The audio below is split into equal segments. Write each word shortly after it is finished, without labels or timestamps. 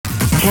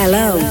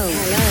Hello.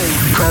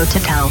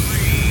 Protocol.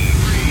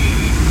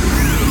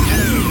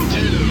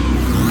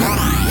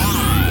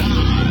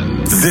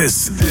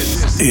 This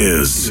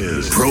is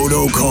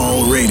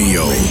Protocol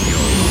Radio.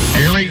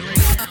 Really?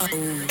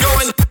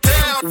 Going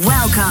down.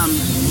 Welcome.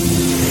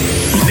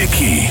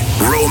 Nicky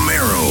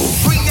Romero.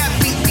 Bring that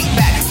beat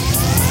back.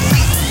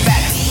 Beat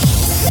back.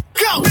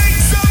 Go. Make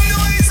some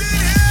noise in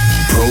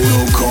here.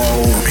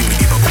 Protocol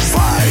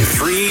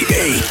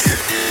 538.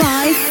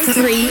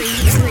 538.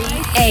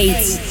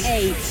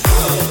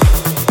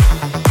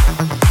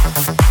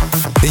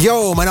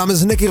 Yo, mijn naam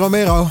is Nicky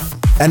Romero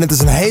en het is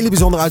een hele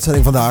bijzondere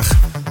uitzending vandaag.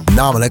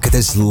 Namelijk, het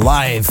is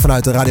live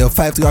vanuit de Radio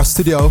 538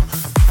 studio.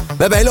 We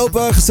hebben een hele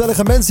hoop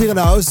gezellige mensen hier in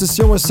de house. Dus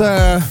jongens,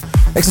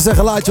 ik zou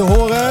zeggen, laat je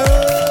horen.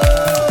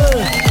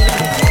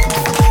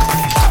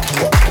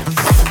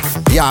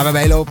 Ja, we hebben een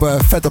hele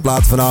hoop vette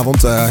platen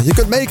vanavond. Je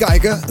kunt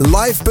meekijken,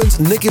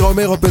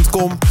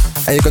 live.nickyromero.com.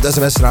 En je kunt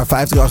sms'en naar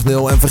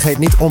 5380. En vergeet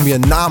niet om je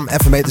naam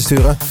even mee te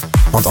sturen.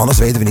 Want anders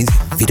weten we niet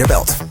wie er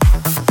belt.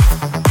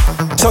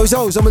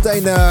 Sowieso,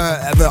 zometeen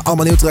hebben we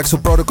allemaal nieuwe tracks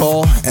op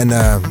Protocol. En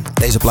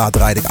deze plaat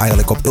draaide ik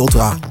eigenlijk op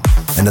Ultra.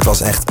 En dat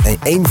was echt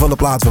een van de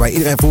platen waarbij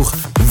iedereen vroeg,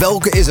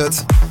 welke is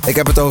het? Ik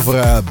heb het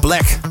over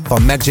Black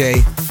van Mac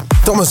J.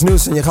 Thomas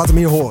Newson, je gaat hem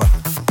hier horen.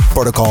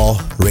 Protocol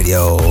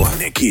Radio.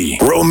 Nicky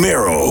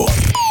Romero.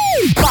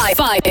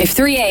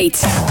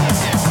 538.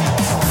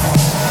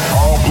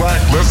 All black,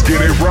 let's get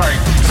it right.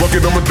 Fuck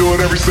it, I'ma do it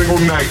every single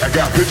night. I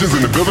got bitches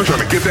in the building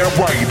trying to get that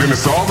right. Then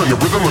it's all in the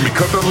rhythm, let me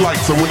cut the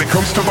lights. So when it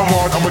comes to my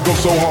heart, I'ma go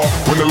so hard.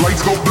 When the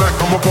lights go black,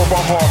 I'ma pump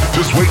my heart.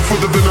 Just wait for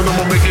the villain,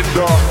 I'ma make it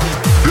dark.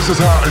 This is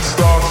how it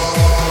starts.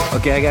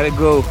 Okay, I gotta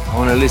go. I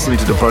wanna listen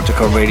to the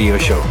Protocol Radio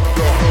show.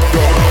 Go,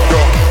 go,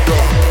 go, go.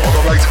 All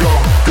the lights go,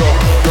 go,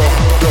 go,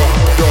 go,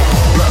 go.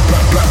 Black,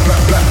 black, black,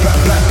 black, black, black,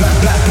 black,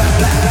 black, black,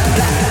 black, black,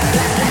 black.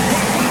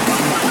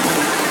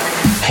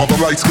 All the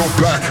lights go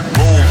black,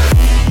 boom.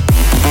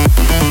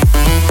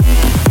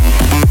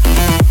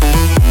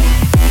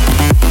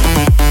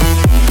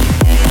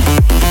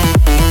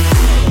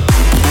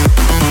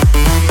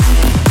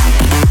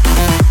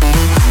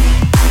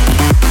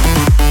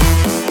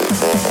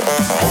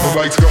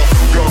 Lights go,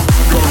 go,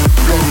 go,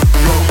 go,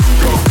 go,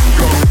 go,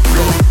 go, go,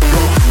 go,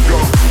 go,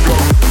 go,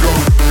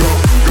 go,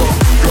 go, go,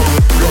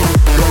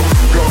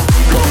 go, go,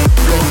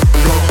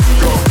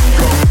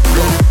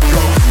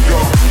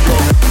 go, go,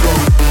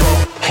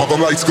 go. All the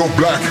lights go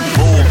black,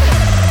 boom.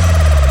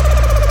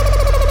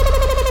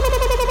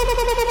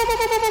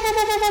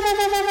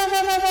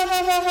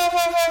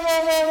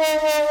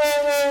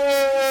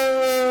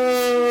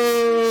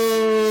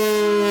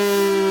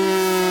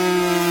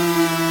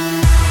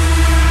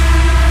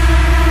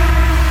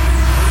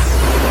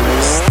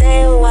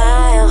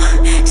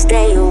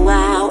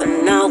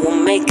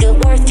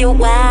 Your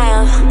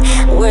while,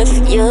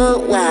 worth your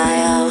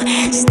while.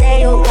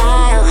 Stay a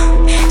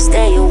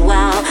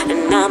while,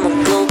 and I'ma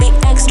go the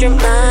extra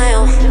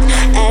mile,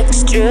 Wait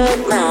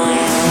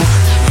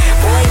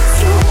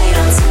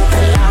until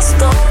the lights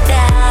go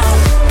down.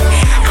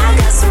 I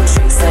got some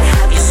tricks that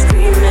have you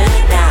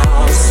screaming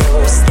out.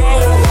 So stay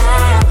a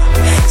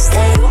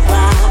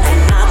while,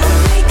 and I'ma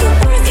make it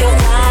worth your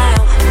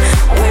while,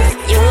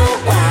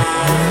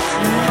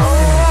 Oh,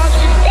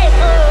 stay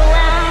for a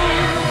while.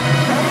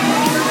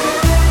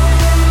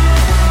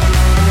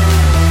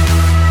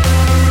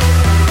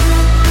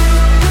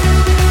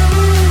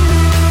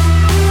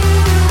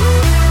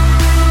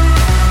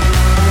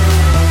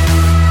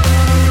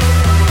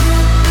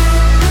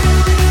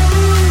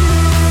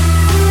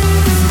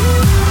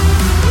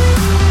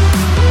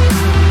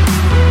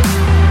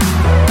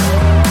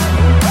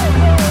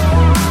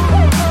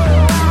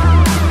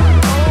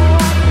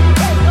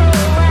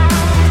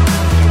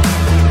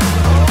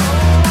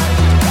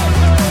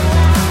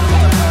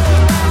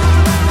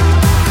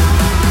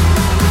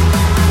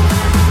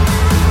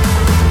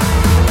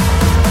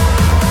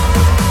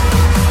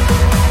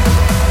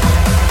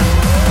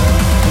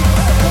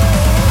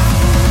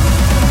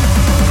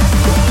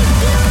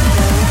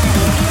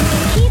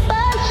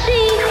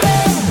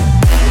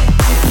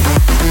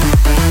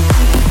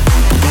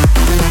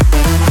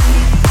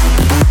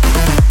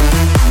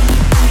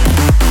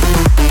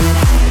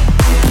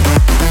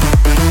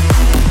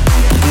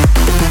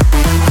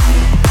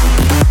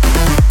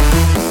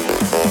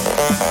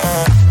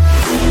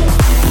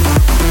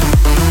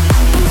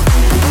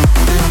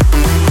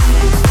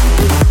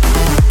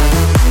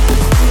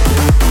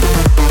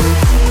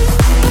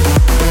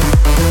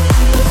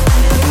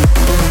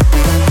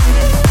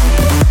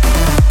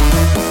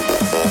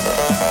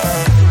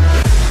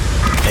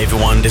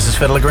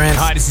 Fedela Grant.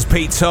 Hi, this is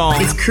Pete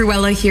Tong. It's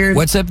Cruella here.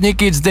 What's up,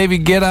 Nicky? It's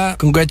David Guetta.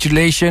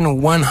 Congratulations,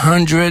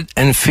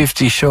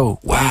 150 show.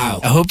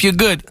 Wow. I hope you're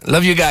good.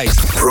 Love you guys.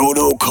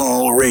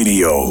 Protocol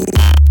Radio.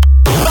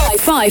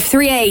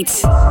 538.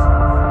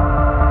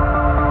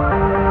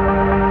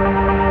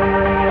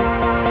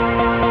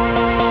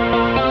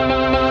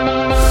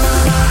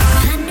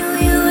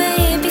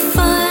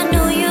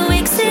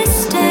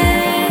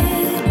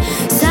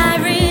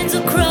 Sirens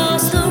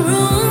across the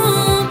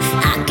room,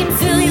 I can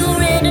feel your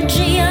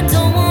energy.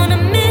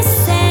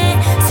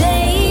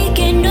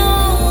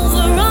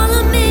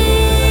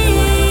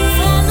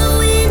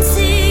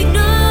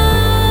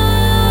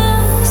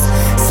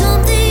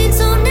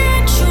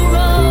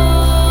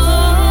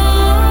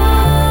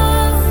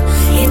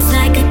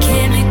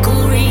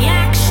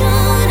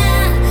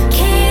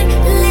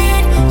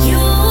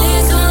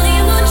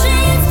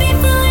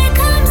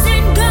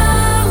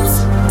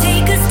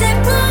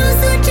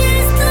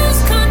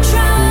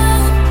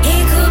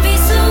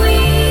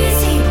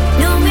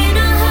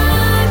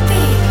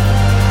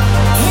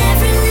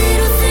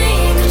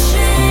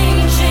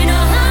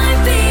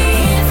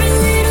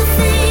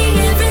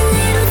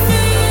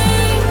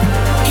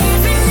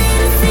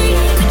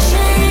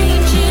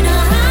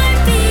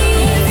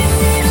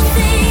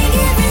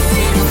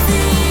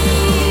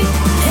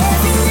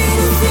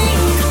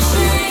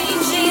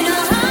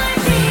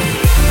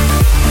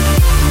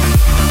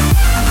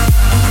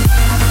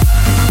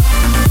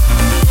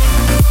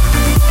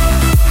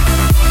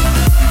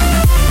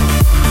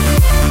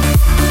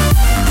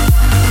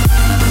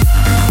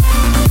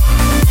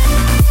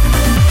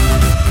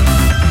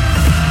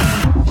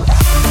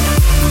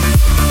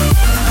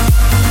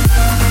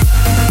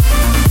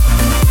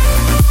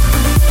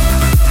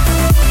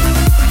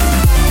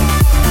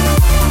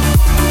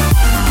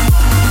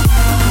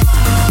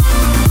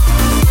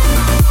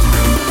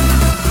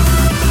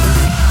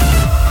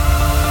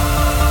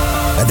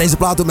 Deze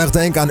plaat doet me echt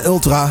denken aan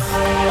Ultra.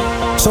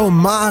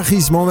 Zo'n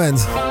magisch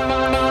moment.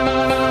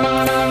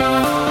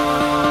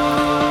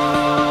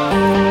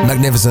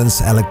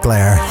 Magnificence, Alec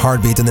Claire,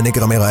 Heartbeat in de Nicky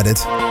Romero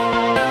edit.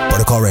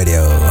 Protocol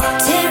Radio.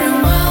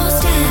 Tearing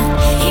walls down,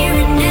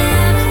 here and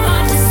now.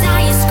 Our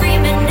desire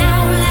screaming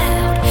out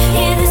loud.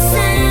 Hear the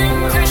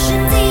sound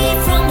crushing deep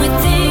from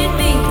within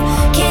me.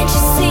 Can't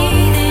you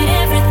see that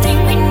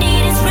everything we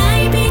need is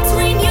right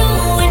between you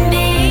and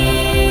me?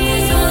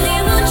 There's only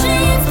one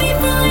chance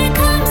before it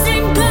comes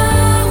and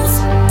goes.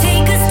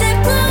 Take a step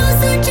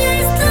closer,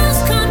 just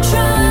lose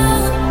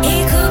control.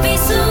 It could be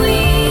so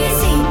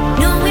easy,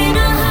 knowing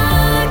a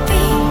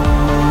heartbeat.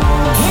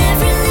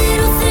 Every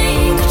little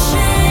thing could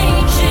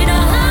change in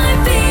a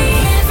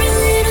heartbeat. Every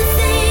little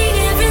thing,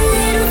 every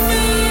little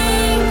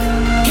thing.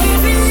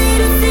 Every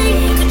little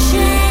thing could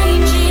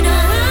change in a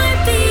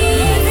heartbeat.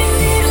 Every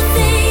little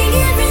thing,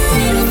 every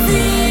little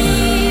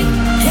thing.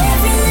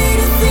 Every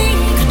little thing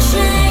could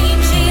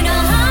change in a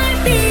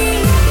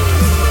heartbeat.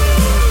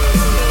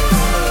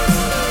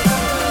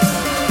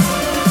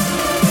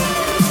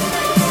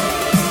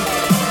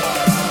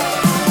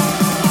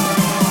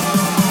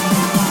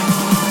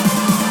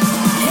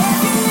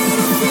 Every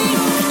little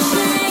thing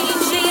could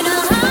change in a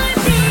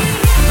heartbeat.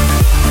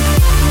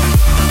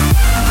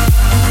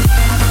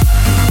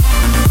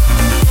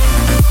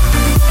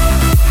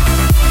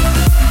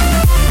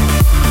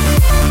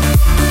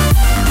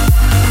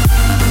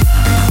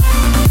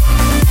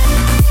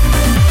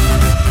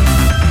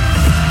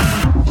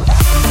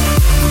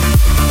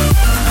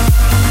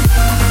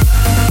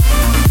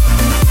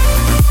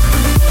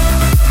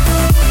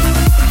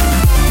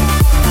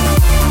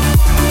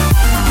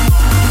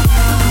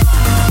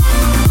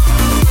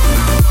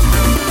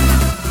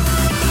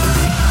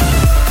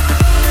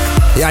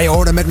 Ja, je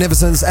hoorde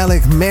Magnificence,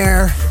 Alec,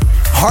 Mare,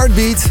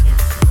 Heartbeat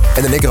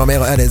en de Nicky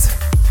Romero edit.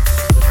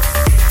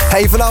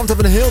 Hey, vanavond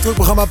hebben we een heel druk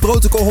programma,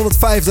 Protocol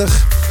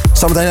 150.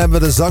 Zometeen hebben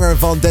we de zanger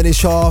van Danny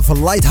Shaw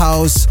van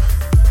Lighthouse.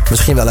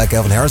 Misschien wel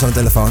Calvin Harris aan de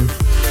telefoon.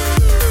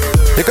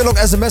 Je kunt ook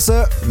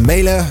sms'en,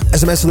 mailen,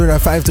 sms'en door naar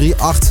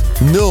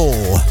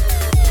 5380.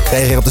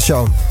 Reageer op de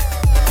show.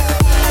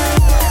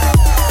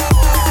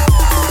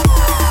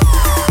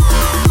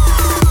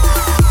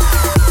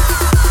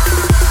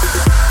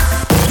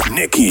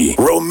 Nicky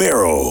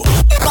Romero.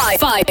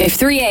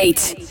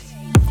 538.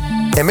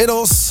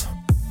 Inmiddels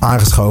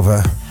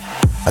aangeschoven.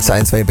 Het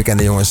zijn twee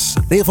bekende jongens.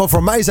 In ieder geval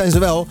voor mij zijn ze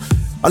wel.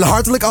 Een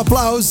hartelijk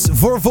applaus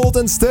voor Volt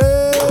en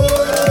Steen.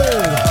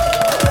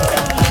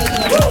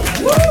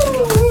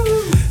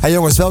 Hey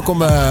jongens, welkom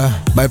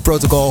bij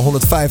Protocol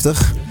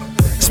 150.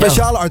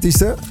 Speciale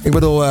artiesten. Ik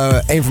bedoel,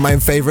 een van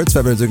mijn favorites. We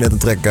hebben natuurlijk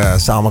net een track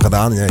samen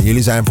gedaan.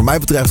 Jullie zijn voor mij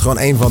betreft gewoon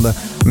een van de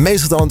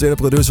meest getalenteerde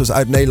producers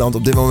uit Nederland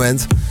op dit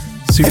moment.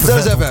 Super Vertel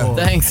eens even.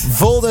 Thanks.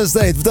 Volt en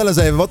State, vertel eens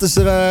even. Wat is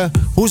er,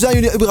 hoe zijn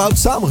jullie überhaupt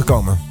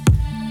samengekomen?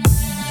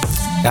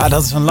 Ja,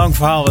 dat is een lang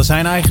verhaal. We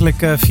zijn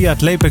eigenlijk via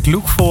het Lepek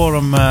Look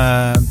Forum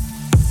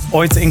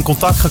ooit in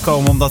contact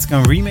gekomen omdat ik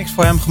een remix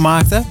voor hem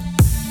gemaakt heb.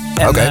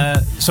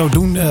 En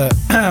zodoende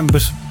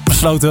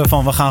besloten we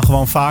van we gaan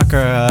gewoon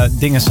vaker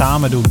dingen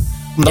samen doen.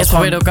 Eerst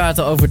probeerden elkaar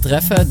te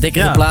overtreffen,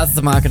 dikkere platen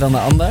te maken dan de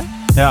ander.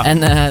 Ja. En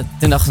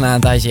toen dachten we na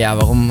een tijdje, ja,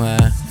 waarom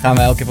gaan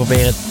wij elke keer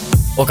proberen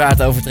elkaar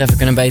te overtreffen?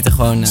 Kunnen beter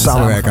gewoon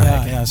samenwerken.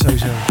 Ja,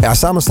 sowieso. Ja,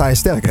 samen sta je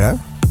sterker, hè?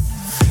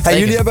 Hey,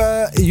 jullie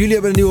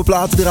hebben een nieuwe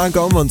platen eraan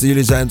komen, want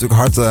jullie zijn natuurlijk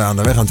hard aan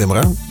de weg aan het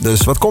timmeren.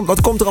 Dus wat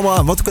komt er allemaal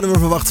aan? Wat kunnen we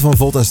verwachten van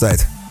Volt en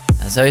State?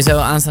 Sowieso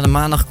aanstaande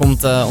maandag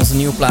komt onze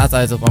nieuwe plaat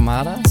uit op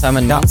Armada,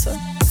 samen met Nansen.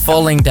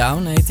 Falling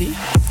Down heet die.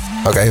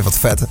 Oké, wat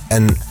vet.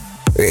 En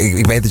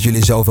ik weet dat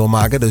jullie zoveel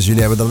maken, dus jullie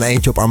hebben dan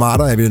eentje op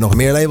Armada. Hebben jullie nog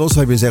meer labels?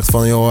 Hebben jullie gezegd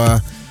van, joh,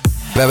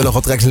 we hebben nog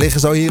wat tracks liggen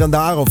zo hier en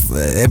daar? Of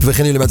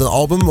beginnen jullie met een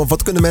album? Of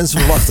wat kunnen mensen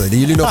verwachten die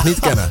jullie nog niet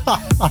kennen?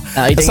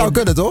 Nou, dat zou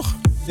kunnen, toch?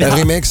 Ja. Een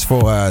remix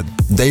voor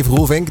Dave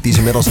Roelvink, die ze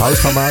inmiddels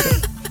house gaan maken.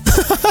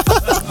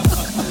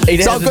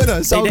 Ik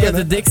denk dat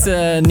het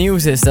dikste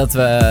nieuws is dat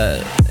we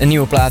een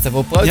nieuwe plaat hebben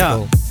op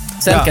Protocol.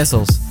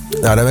 Sandcastles.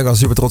 Nou, daar ben ik wel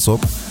super trots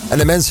op. En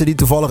de mensen die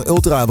toevallig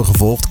Ultra hebben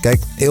gevolgd.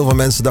 Kijk, heel veel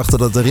mensen dachten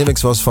dat het een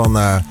remix was van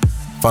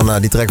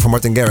die track van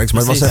Martin Garrix.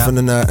 Maar precies, het was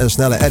even een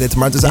snelle edit.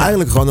 Maar het is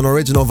eigenlijk gewoon een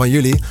original van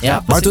jullie.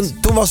 Ja, maar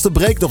toen was de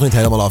break nog niet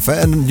helemaal af, hè?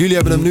 En jullie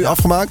hebben hem nu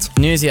afgemaakt.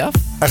 Nu is hij af.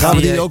 En gaan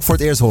we die ook voor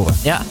het eerst horen?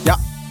 Ja.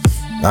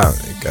 Nou,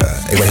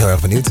 ik ben heel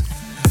erg benieuwd.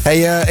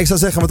 Hey, ik zou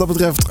zeggen, wat dat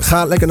betreft,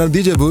 ga lekker naar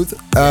de DJ-booth.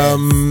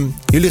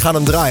 Jullie gaan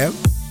hem draaien.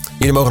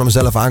 Jullie mogen hem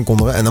zelf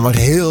aankondigen. En dan mag je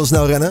heel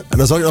snel rennen. En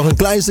dan zal ik nog een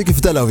klein stukje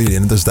vertellen over jullie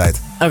in de tussentijd.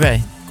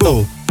 Oké.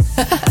 Cool.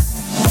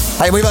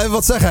 Hey, moet je wel even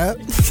wat zeggen, hè?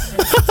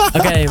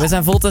 Oké, we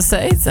zijn Volt en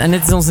State. En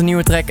dit is onze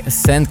nieuwe track,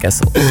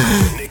 Sandcastle.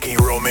 Nicky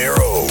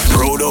Romero,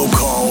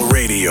 Protocol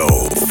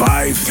Radio,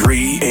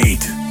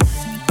 538.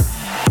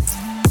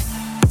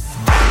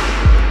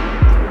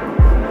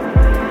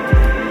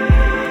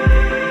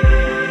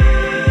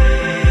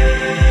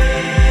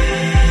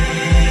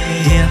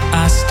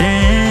 I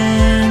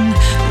stand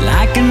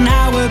like an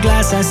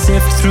hourglass, I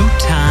sift through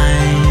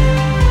time,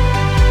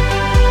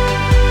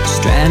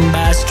 strand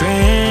by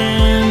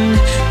strand,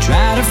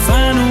 try to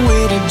find a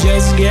way to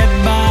just get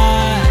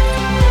by.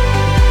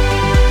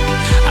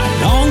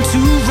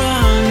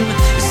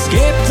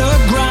 escape the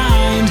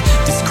grind.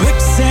 This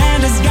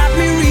quicksand has got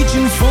me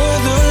reaching for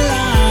the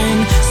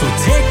line. So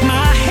take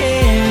my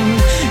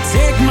hand,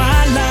 take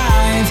my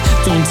life.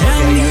 Don't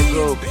tell me.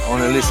 I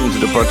want to listen to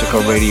the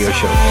Protocol Radio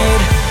Show.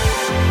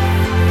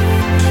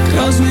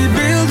 'Cause we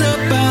build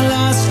up our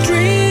lost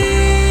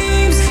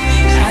dreams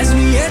as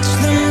we etch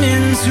them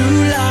into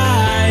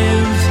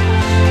life.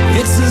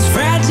 It's as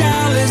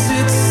fragile as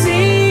it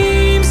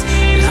seems,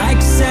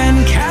 like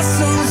sand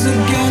castles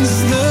against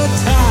the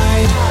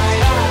tide.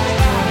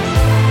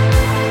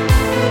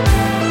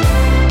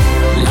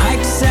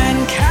 Like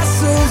sand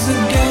castles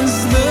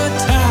against the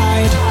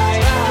tide.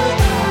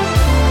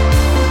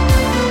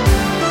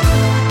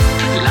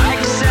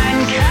 Like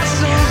sand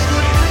castles.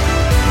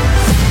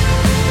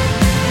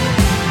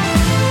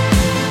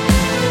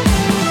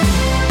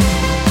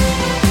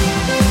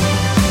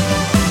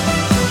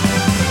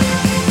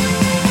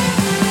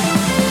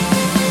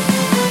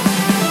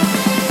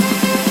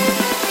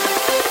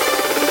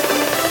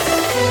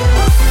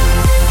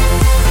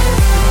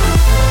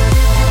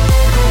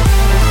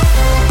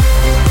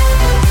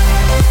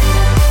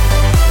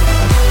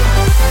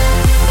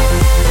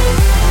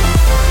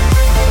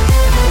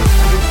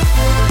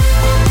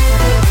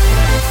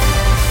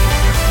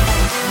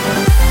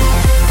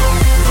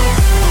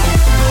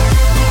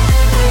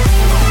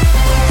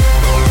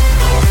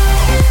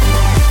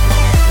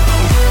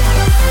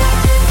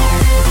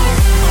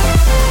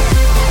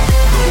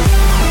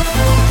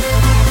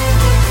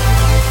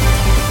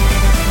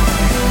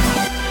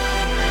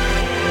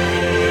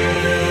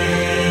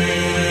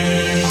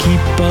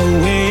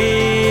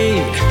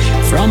 Away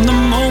from the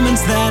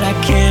moments that I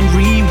can't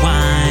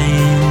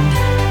rewind.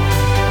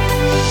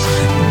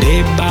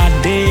 Day by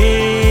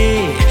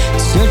day,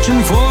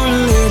 searching for a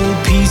little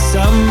peace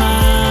of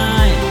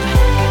mind.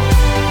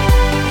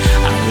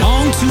 I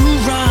long to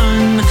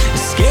run,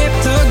 escape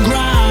the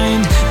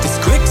grind. This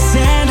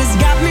quicksand has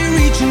got me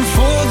reaching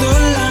for the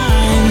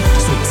line.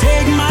 So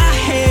take my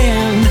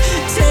hand,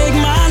 take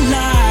my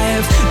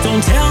life.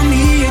 Don't tell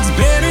me it's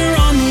better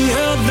on the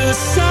other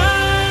side.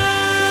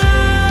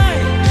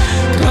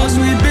 'Cause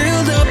we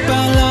build up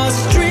our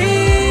lost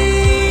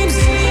dreams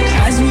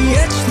as we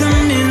etch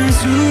them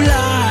into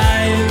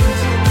life.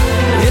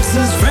 It's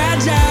as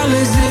fragile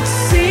as it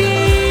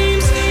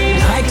seems,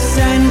 like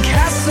sand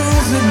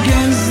castles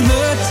against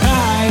the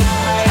tide.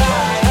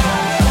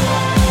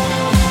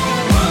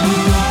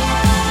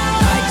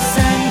 Like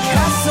sand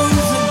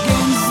castles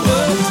against the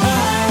tide.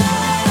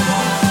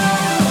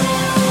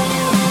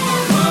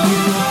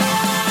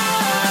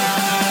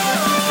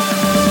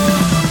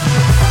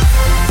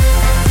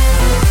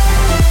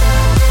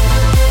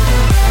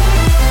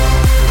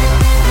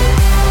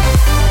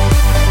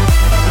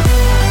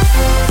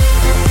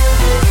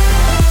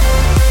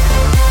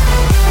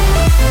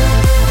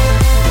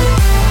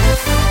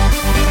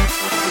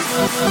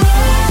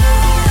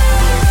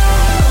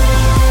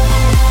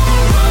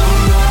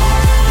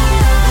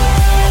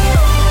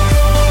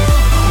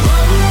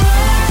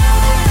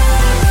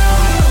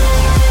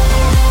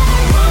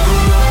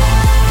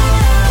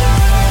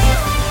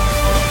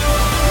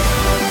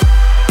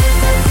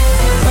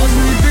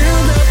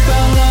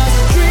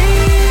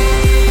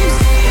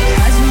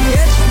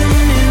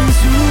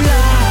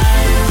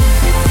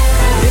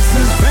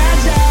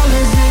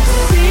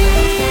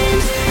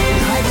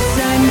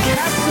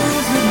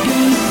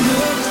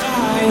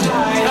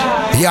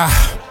 Ja,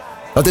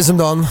 dat is hem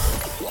dan.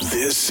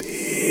 This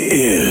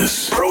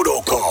is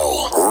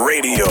Protocol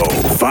Radio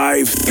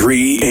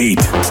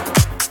 538.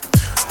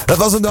 Dat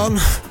was hem dan.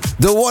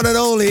 The one and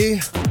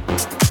only.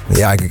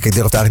 Ja, ik durf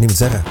het eigenlijk niet meer te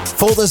zeggen.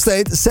 Fulton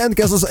State,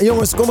 Sandcastles. En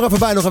jongens, kom er even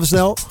bij, nog even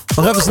snel.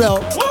 Nog even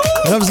snel.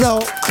 Nog even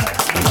snel.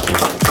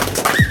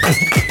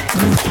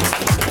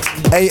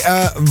 Hey,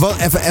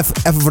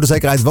 even voor de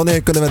zekerheid.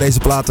 Wanneer kunnen we deze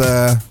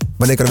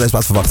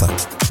plaat verwachten?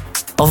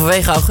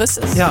 Halverwege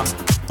augustus? Ja.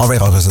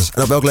 Halverwege augustus.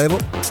 En op welk label?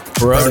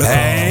 Protocol.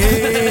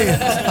 Hey.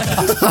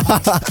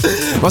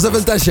 Was even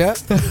een testje, hè?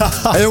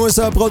 Hey jongens,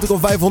 Protocol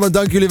 500,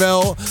 dank jullie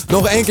wel.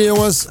 Nog één keer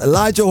jongens,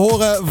 laat je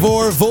horen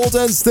voor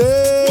Fulton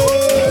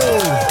State.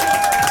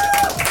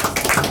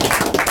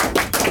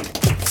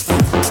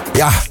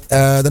 Ja,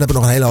 dan heb ik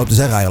nog een hele hoop te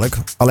zeggen eigenlijk.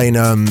 Alleen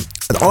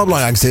het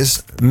allerbelangrijkste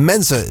is,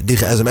 mensen die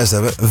ge-sms'd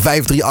hebben,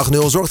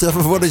 5380, zorg er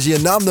even voor dat je je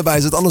naam erbij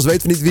zet, anders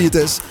weten we niet wie het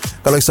is.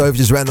 Kan ik zo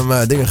eventjes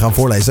random dingen gaan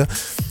voorlezen.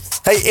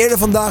 Hey, eerder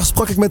vandaag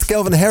sprak ik met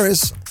Calvin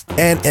Harris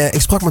en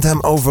ik sprak met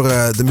hem over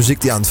de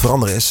muziek die aan het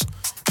veranderen is.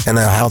 En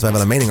hij had daar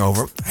wel een mening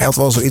over. Hij had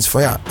wel zoiets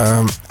van,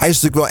 hij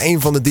is natuurlijk wel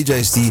een van de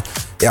DJ's die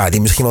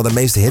misschien wel de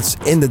meeste hits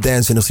in de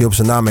dance-industrie op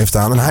zijn naam heeft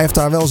staan. En hij heeft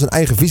daar wel zijn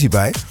eigen visie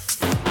bij.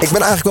 Ik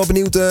ben eigenlijk wel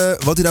benieuwd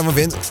wat hij daarvan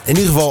vindt. In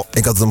ieder geval,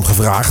 ik had het hem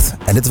gevraagd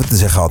en dit wat hij te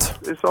zeggen had.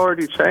 It's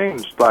already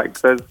changed. Like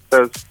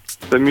there's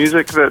the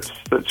music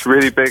that's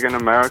really big in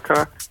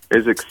America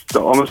is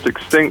almost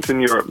extinct in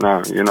Europe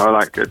now. You know,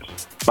 like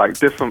it's like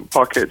different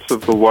pockets of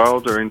the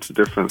world are into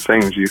different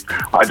things.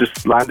 I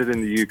just landed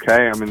in the UK.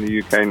 I'm in the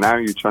UK now.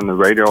 You turn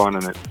the radio on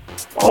and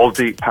it's all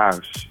deep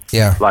house.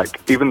 Yeah. Like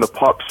even the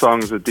pop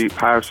songs are deep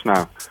house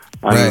now.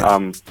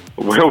 and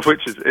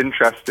which is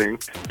interesting,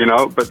 you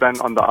know. But then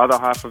on the other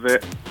half of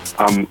it,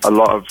 a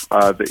lot of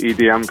the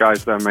EDM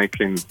guys, they're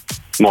making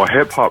more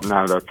hip hop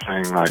now. They're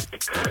playing like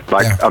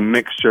a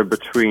mixture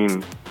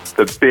between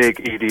the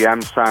big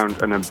EDM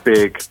sound and a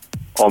big,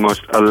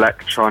 almost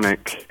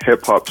electronic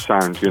hip hop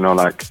sound, you know,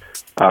 like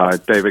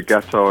David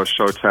Guetta or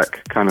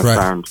Showtek kind of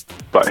sound,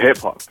 but hip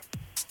hop.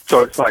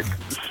 So it's like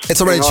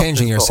it's already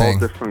changing. You're saying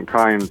all different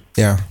kinds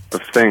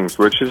of things,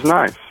 which is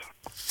nice.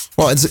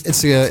 Well,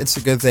 it's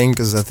a good thing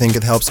because I think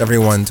it helps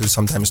everyone to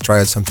sometimes try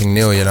out something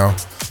new, you know.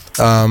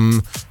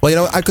 Well, you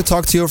know, I could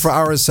talk to you for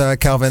hours,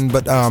 Calvin,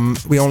 but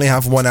we only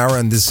have 1 hour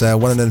in this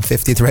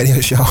 150th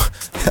radio show.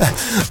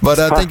 But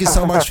thank you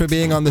so much for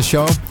being on the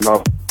show.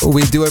 No.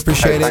 We do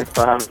appreciate it. Thanks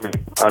for having me.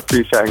 I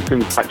appreciate it.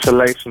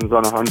 Congratulations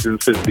on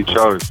 150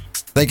 shows.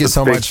 Thank you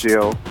so much. Big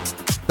deal.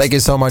 Thank you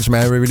so much,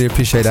 man. We really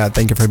appreciate that.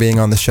 Thank you for being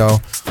on the show.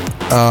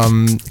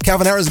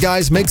 Calvin Harris,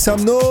 guys, make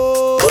some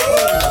noise!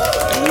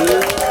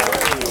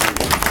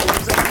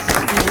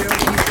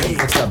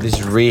 What's up? This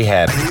is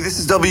Rehab. Hey, this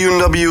is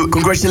W&W.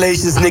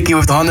 Congratulations, Nicky,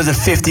 with the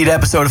 150th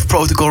episode of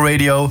Protocol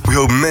Radio. We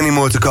hope many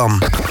more to come.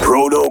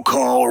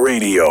 Protocol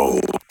Radio.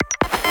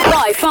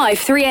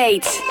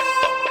 5538.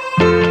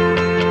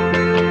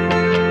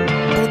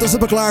 Ondertussen hebben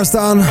we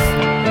klaarstaan.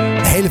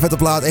 Hele vette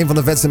plaat, een van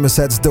de vetste in mijn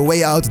sets. The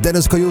Way Out,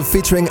 Dennis Koyu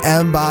featuring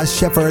Amba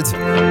Shepherd.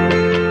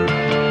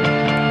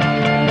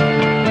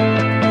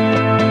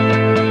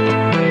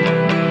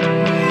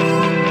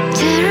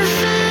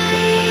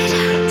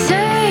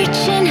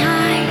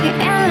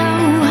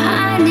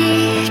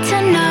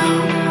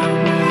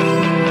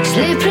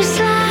 Slippery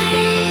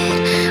slide,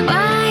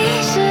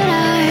 why should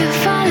I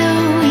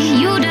follow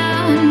you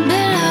down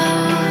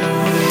below?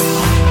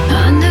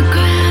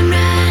 Underground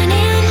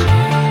running,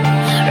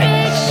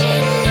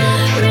 reaching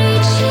out.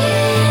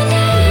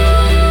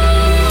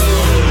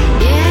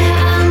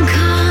 Yeah, I'm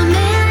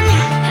coming,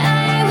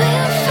 I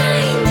will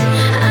find a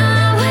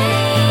way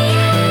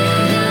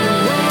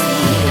out.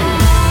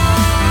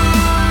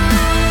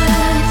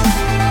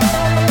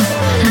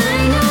 I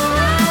know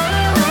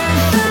I will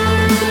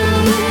find a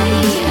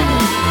way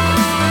out.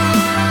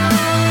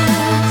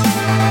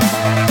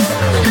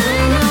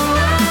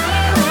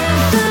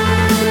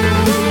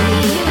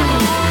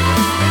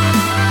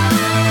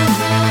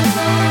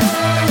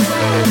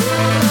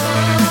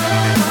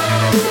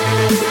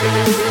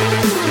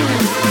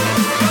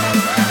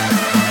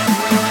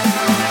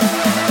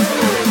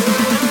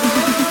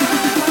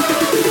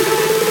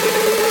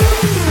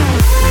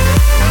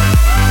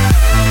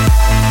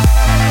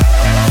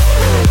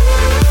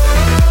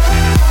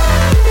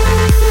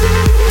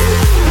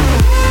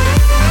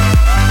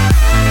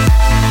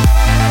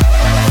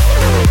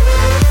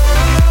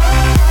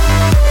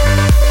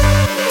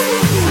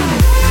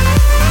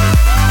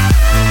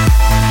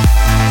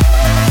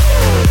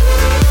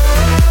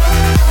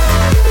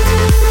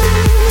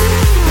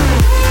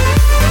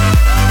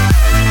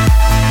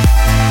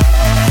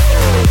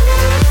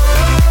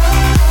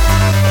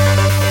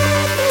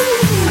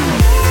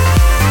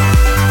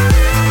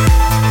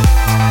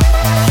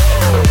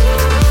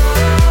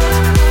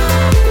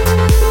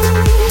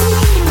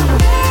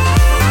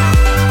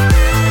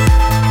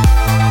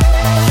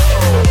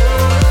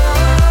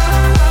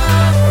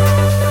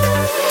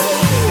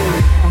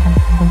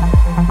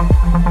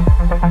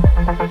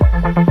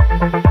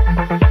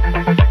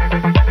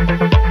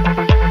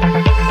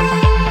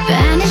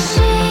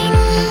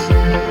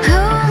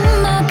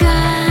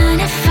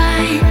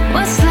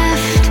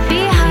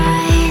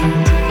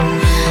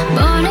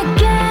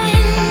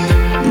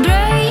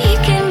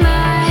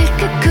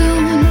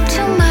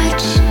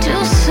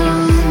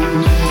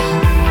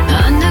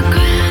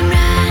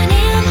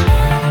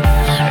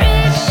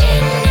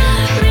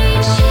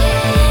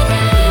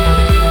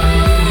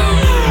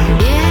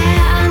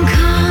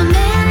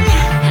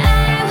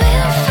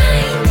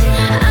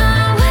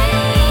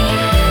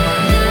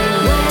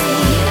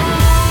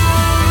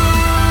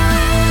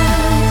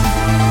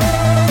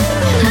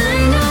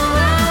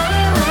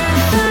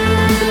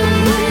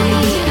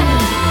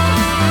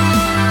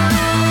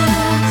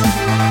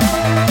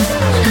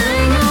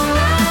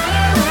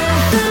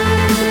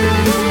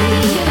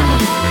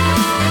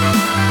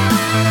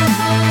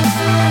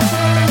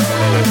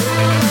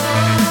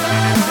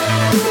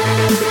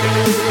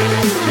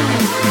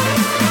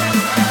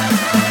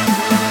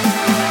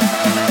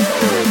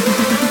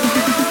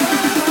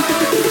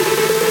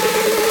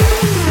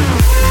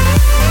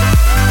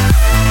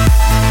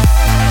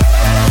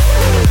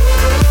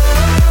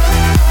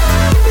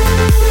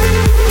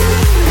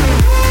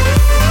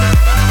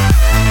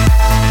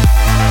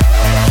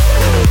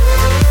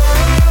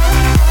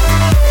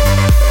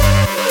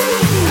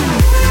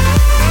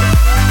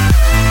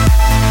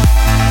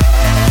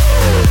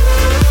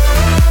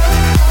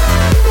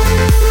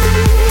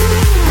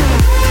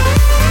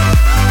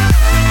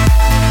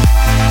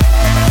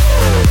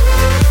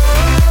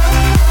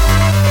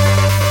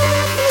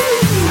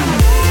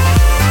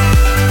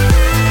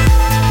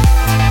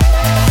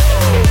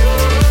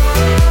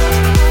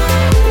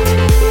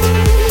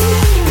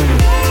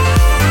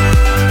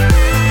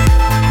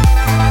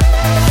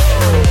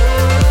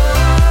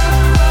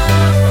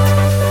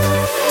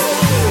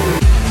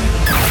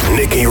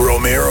 Nicky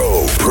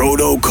Romero,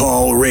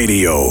 Protocol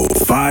Radio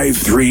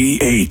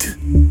 538.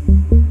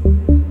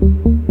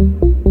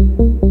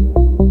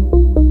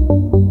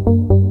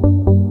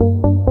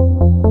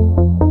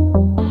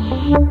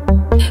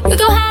 We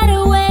go hide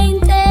away in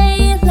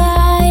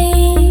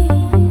daylight.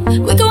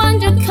 We go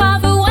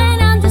undercover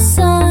when under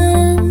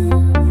sun.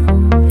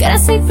 Got a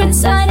secret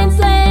side in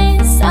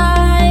plain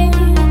sight.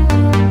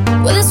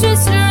 Where the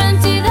streets are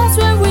empty, that's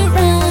where we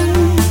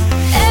run.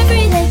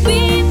 Everyday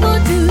people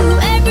do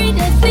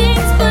everyday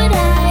things, but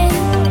I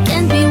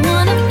can't be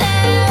one of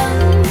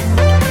them.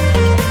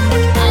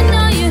 I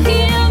know you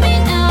hear me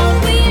now.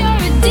 We are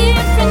a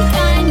different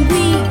kind.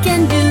 We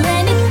can do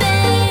anything.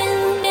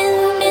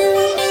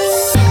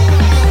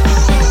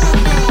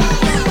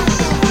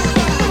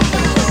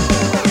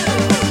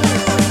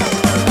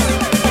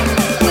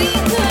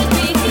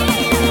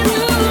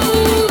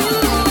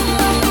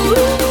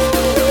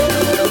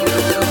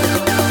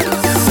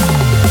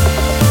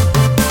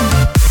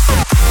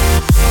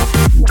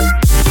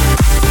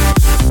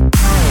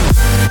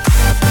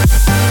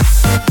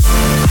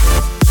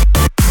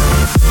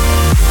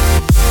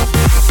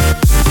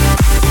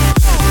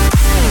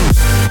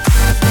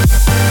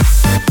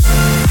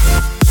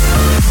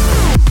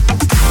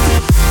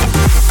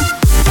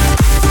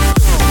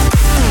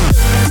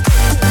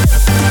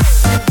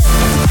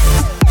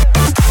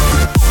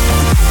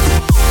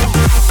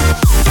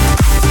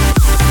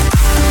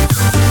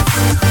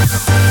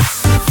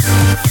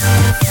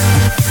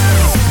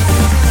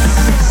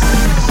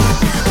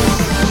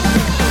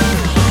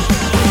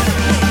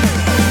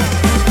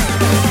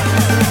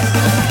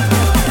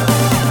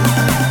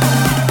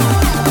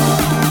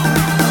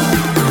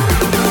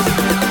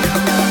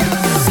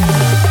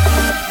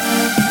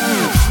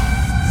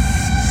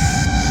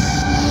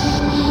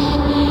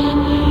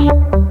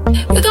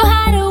 We go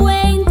hide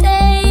away in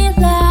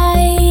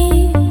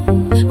daylight.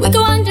 We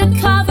go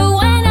undercover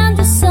when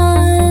under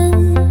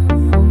sun.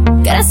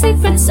 Got a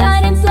secret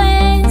side in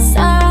plain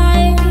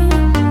sight.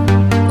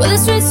 Where the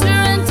streets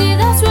are empty,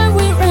 that's where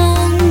we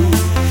run.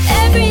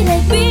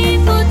 Everyday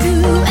people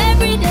do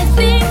everyday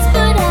things,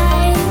 but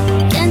I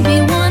can't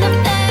be one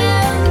of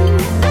them.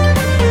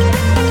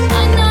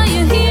 I know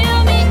you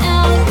hear me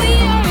now. We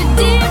are a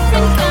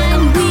different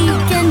kind. We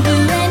can do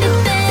anything.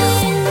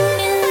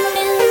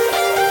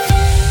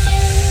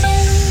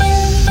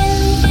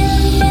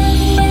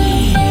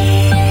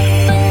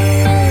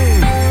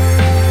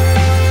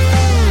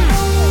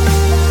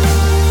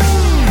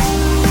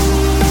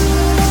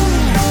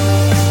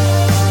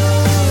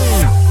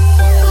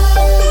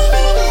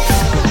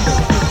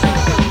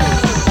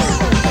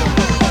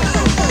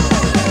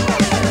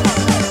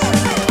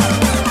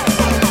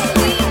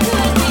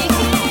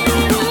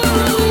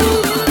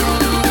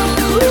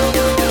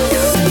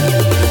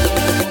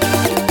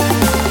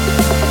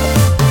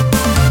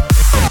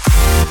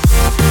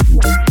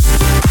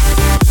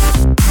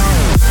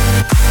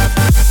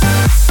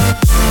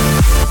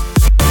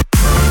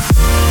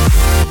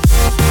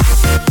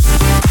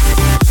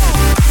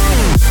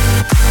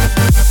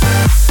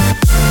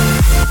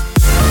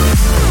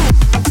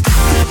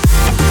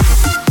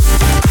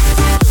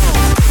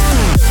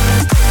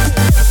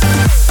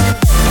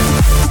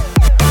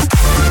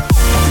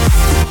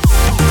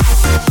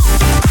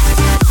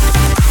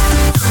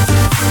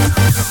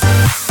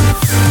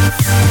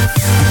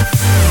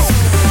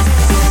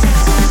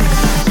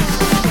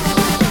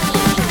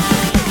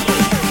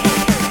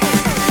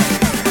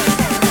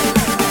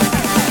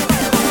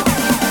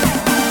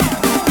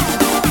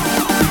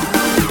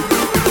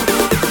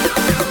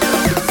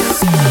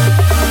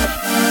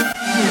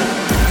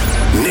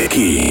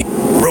 Nicky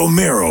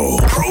Romero,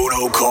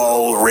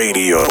 Protocol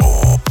Radio.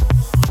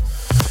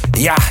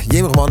 Ja,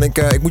 jemig man.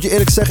 Ik moet je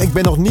eerlijk zeggen, ik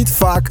ben nog niet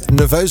vaak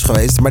nerveus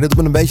geweest. Maar dit doet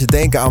me een beetje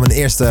denken aan mijn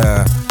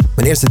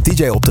eerste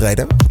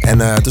DJ-optreden.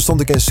 En toen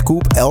stond ik in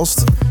Scoop Elst.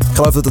 Ik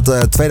geloof dat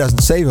het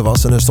 2007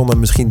 was. En er stonden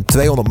misschien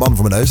 200 man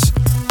voor mijn neus.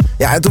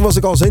 Ja, en toen was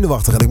ik al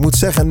zenuwachtig. En ik moet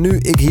zeggen, nu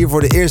ik hier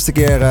voor de eerste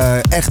keer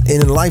echt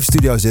in een live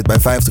studio zit bij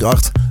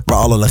 538... waar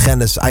alle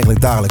legendes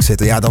eigenlijk dagelijks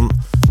zitten... ja,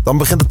 dan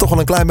begint het toch wel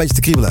een klein beetje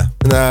te kriebelen.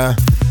 En,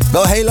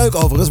 wel heel leuk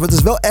overigens, maar het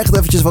is wel echt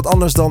eventjes wat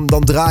anders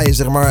dan draaien,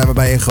 zeg maar...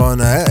 waarbij je gewoon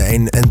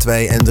 1 en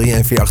 2 en 3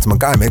 en 4 achter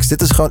elkaar mixt.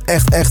 Dit is gewoon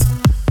echt...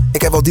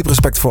 Ik heb wel diep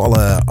respect voor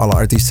alle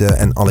artiesten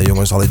en alle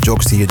jongens, alle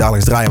jocks die hier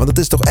dagelijks draaien. Want het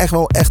is toch echt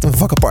wel echt een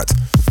vak apart.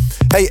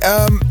 Hey,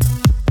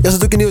 er is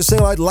natuurlijk een nieuwe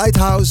single uit,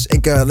 Lighthouse.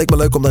 Leek me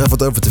leuk om daar even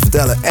wat over te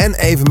vertellen. En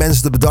even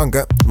mensen te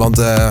bedanken. Want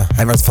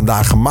hij werd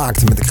vandaag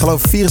gemaakt met, ik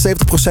geloof, 74%.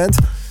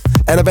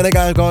 En daar ben ik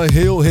eigenlijk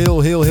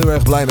al heel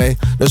erg blij mee.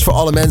 Dus voor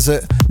alle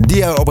mensen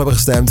die erop hebben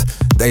gestemd,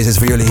 deze is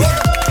voor jullie.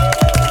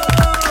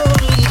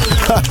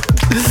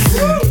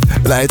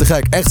 Nee, te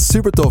gek. Echt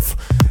super tof.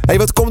 Hey,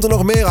 wat komt er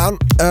nog meer aan?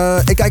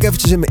 Ik kijk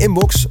eventjes in mijn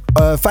inbox.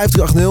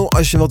 5380,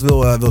 als je wat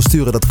wil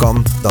sturen, dat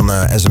kan. Dan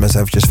sms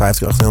eventjes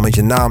 5380 met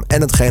je naam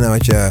en hetgene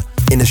wat je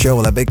in de show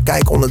wil hebben. Ik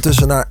kijk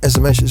ondertussen naar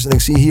sms'jes en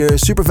ik zie hier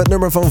super vet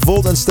nummer van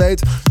Volt and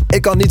State.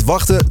 Ik kan niet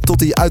wachten tot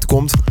die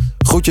uitkomt.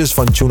 Groetjes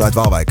van Tune uit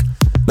Waalwijk.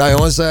 Nou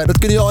jongens, dat kunnen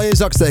jullie al in je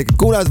zak steken.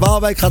 Koen uit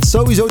Waalwijk gaat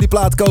sowieso die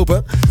plaat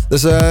kopen.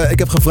 Dus ik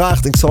heb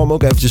gevraagd, ik zal hem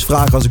ook eventjes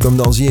vragen als ik hem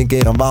dan zie een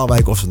keer aan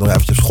Waalwijk. Of ze het nog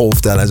eventjes op school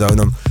vertellen en zo.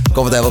 Dan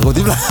komt het helemaal goed,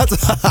 die plaat.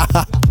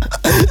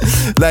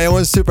 Nee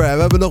jongens, super. We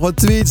hebben nog wat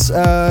tweets.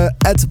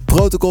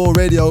 @Protocol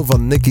Radio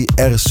van Nicky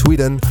R.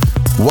 Sweden.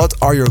 What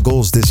are your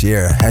goals this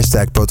year?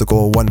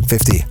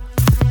 #Protocol150.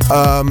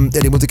 Ja,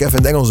 die moet ik even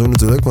in het Engels doen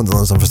natuurlijk, want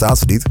anders dan verstaat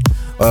ze niet.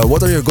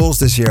 What are your goals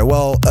this year?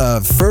 Well,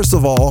 first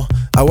of all,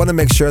 I want to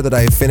make sure that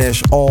I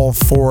finish all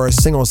 4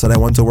 singles that I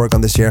want to work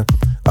on this year.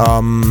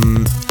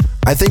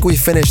 I think we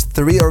finished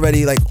 3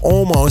 already, like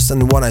almost,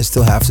 and 1 I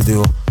still have to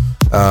do.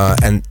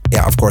 And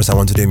yeah, of course I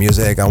want to do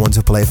music, I want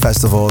to play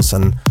festivals,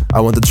 and I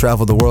want to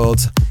travel the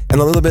world,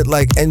 and a little bit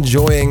like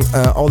enjoying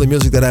all the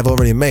music that I've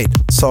already made.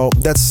 So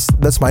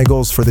that's my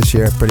goals for this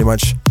year, pretty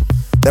much.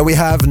 Then we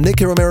have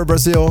Nicky Romero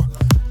Brazil,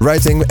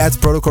 writing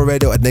 @Protocol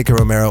Radio @Nicky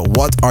Romero.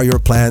 What are your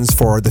plans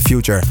for the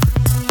future?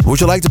 Would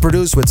you like to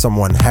produce with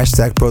someone?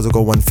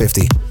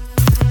 #Protocol150.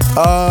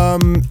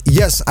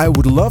 Yes, I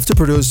would love to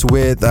produce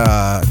with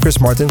Chris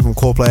Martin from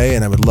Coldplay,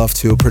 and I would love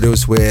to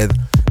produce with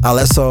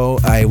Alesso.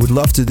 I would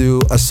love to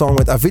do a song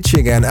with Avicii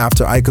again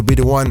after I Could Be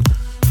The One,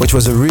 which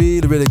was a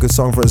really, really good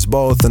song for us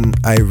both, and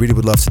I really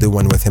would love to do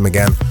one with him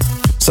again.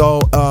 So,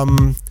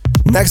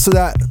 next to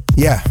that,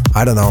 yeah,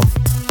 I don't know.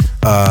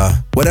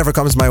 Whatever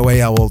comes my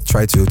way, I will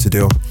try to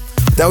do.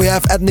 Then we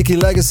have @Nicky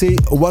Legacy.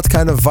 What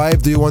kind of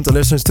vibe do you want the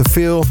listeners to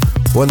feel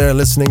when they're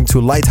listening to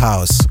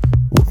Lighthouse?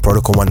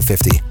 Protocol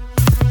 150.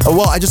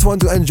 Well, I just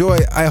want to enjoy.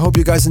 I hope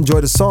you guys enjoy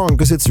the song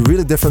because it's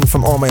really different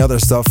from all my other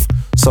stuff.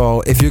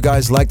 So if you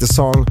guys like the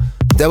song,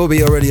 that will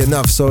be already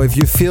enough. So if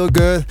you feel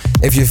good,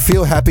 if you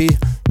feel happy,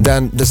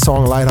 then the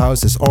song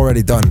Lighthouse is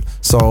already done.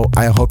 So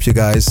I hope you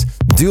guys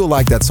do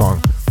like that song.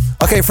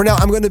 Okay, for now,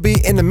 I'm going to be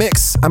in the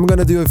mix. I'm going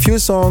to do a few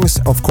songs.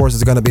 Of course,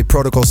 it's going to be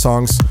Protocol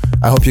songs.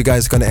 I hope you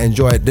guys are going to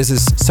enjoy it. This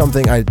is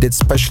something I did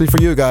specially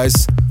for you guys.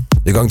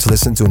 You're going to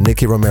listen to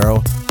Nicky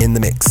Romero in the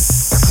mix.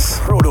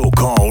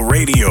 Protocol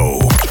Radio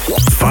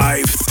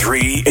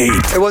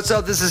 538. Hey, what's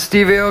up? This is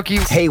Steve Aoki.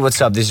 Hey,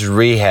 what's up? This is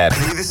Rehab.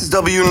 Hey, this is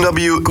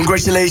W&W.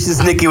 Congratulations,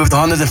 Nicky, with the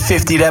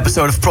 150th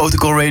episode of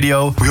Protocol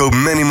Radio. We hope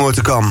many more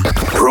to come.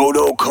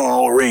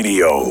 Protocol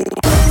Radio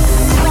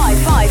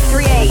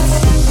 5538.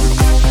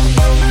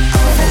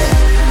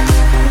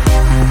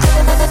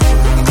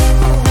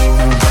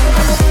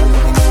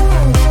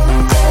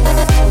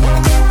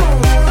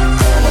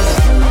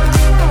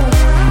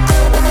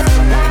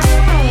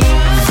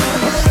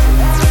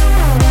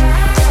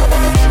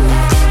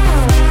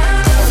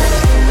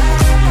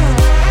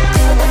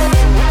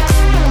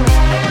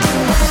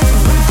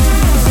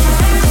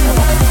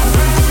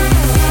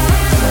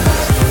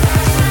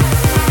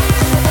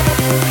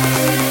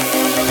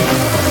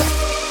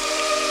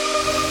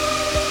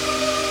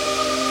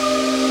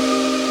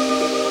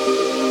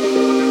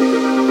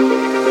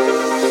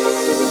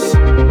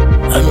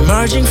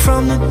 Emerging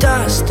from the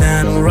dust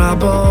and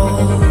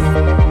rubble,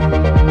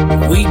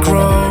 we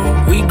grow,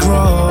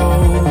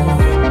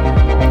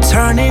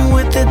 turning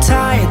with the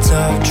tides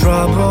of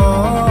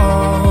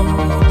trouble.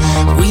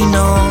 We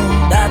know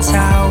that's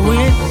how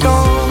it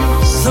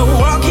goes. The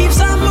world keeps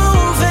on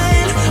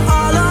moving,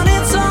 all on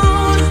its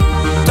own.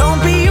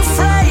 Don't be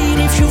afraid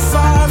if you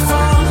fall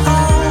from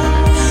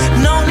home.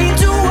 No need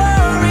to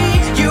worry,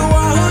 you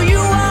are who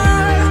you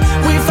are.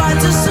 We fight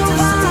to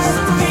survive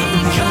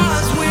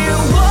because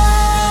we're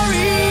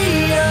warriors,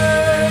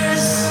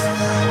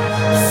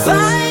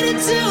 fighting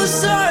to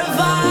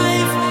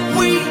survive.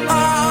 We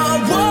are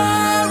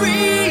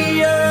warriors.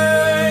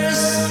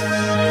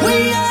 We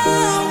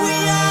are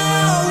warriors.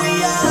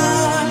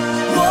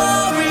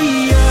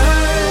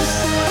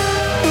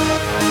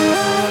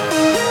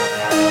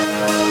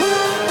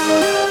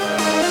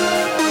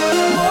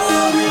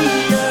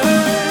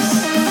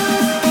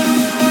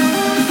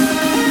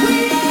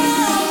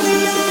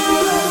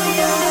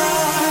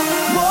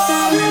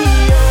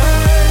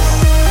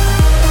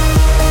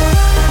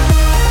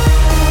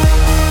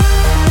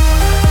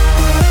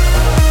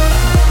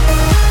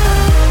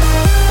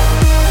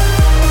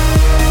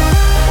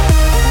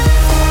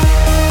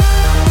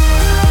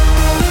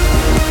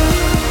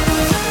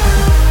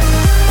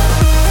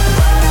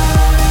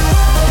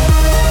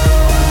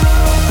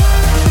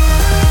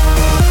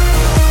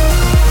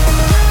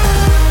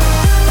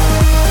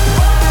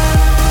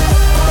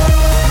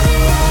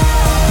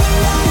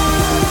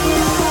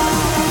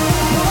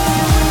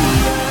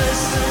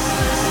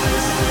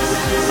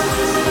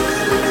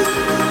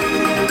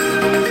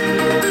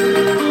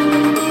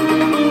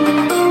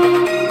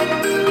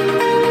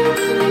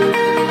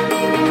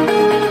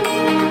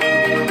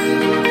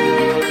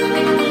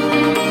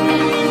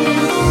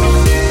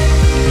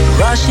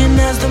 Rushing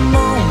as the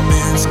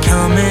moment's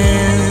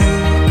coming,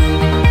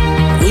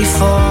 we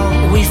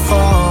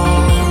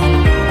fall,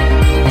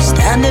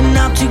 standing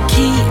up to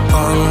keep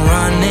on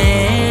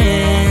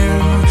running.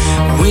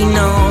 We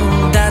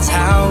know that's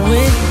how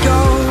it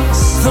goes.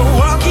 The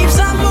world keeps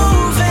on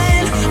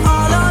moving,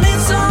 all on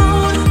its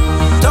own.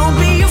 Don't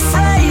be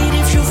afraid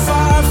if you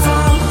fall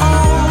from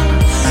home.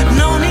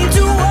 No need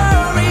to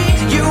worry,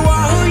 you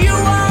are who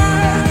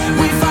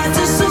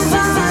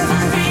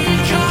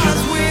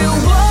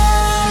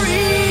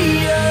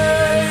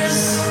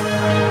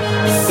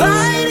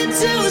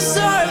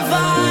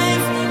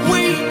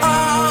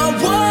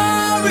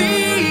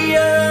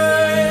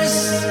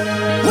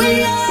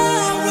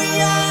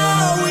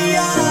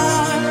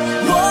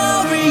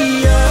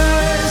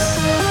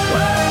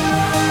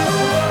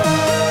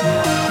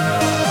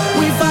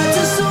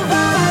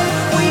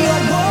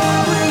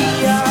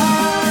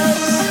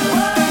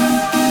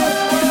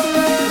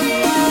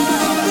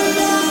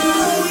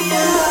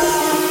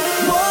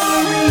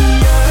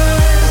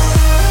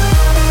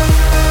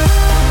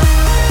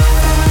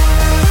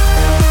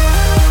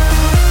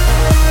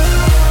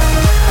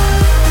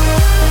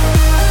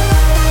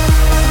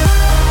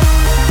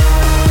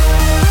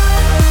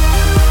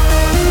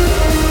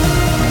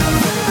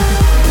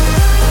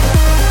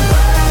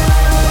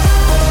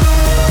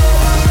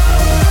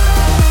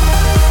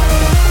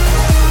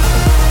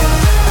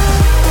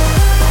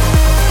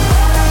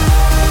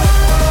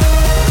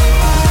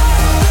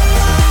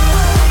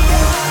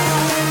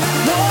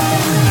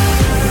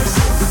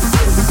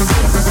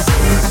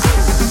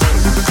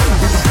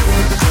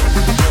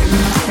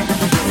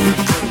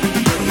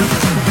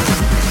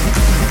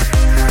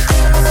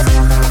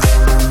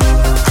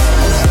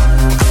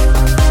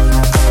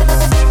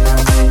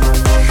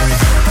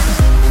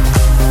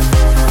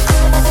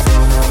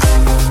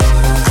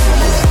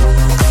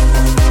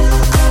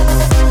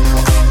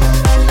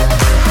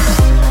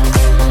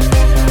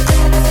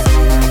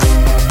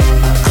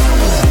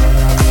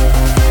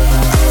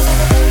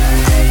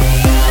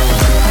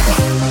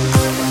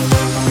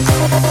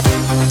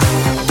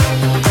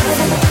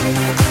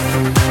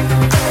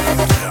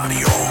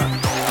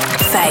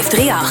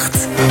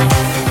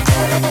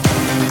 538.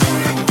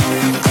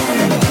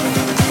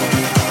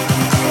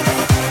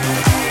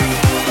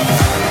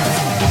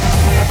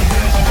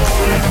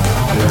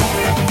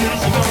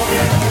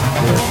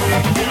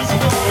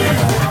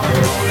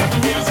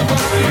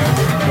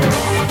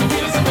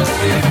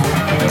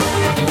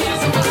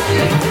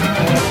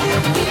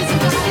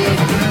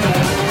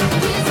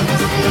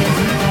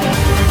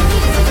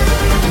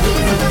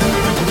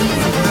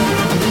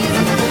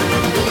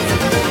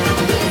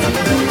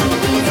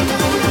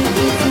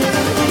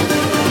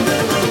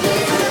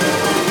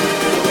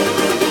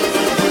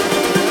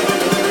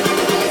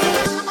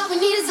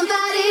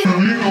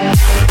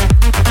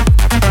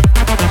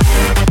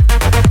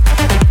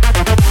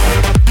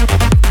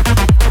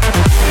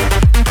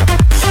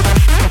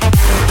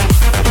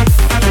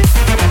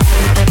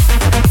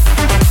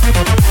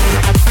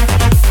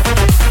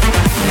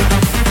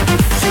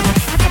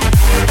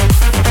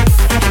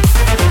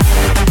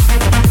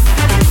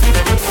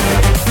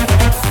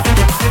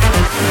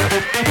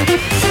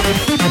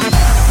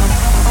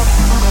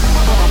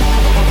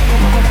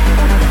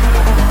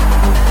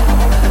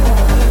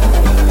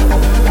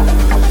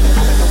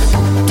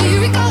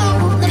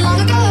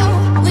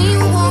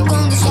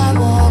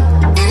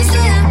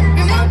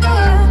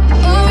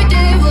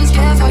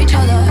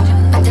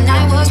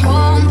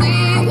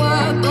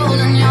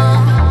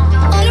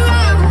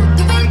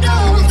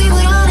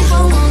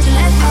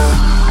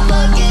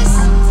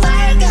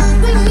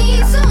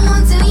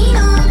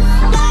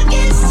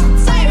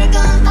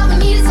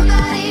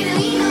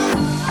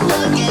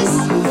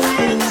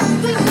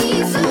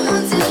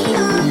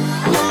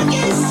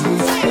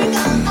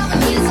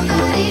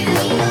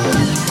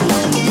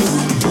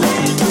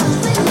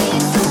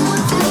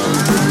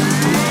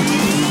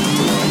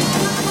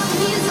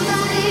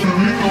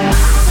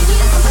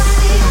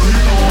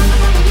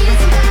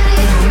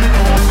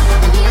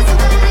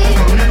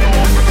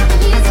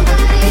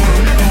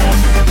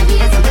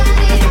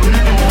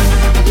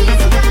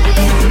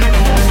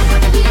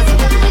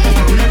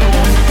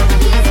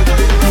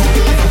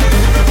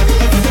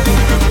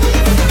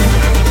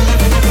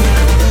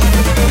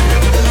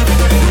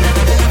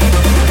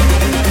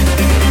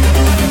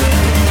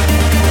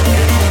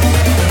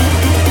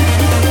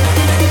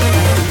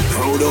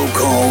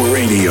 Protocol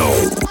Radio.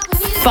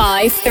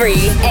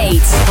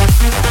 538.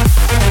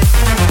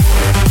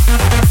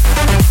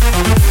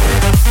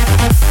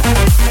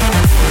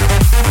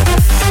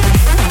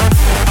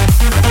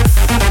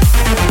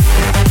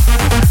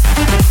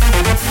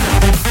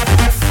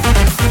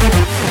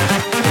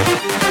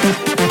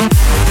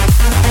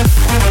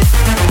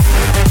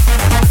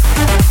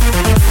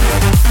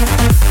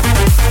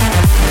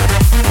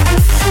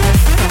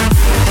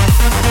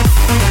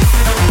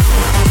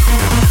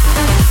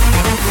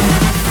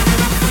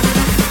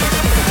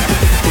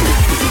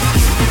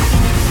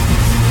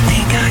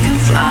 Think I can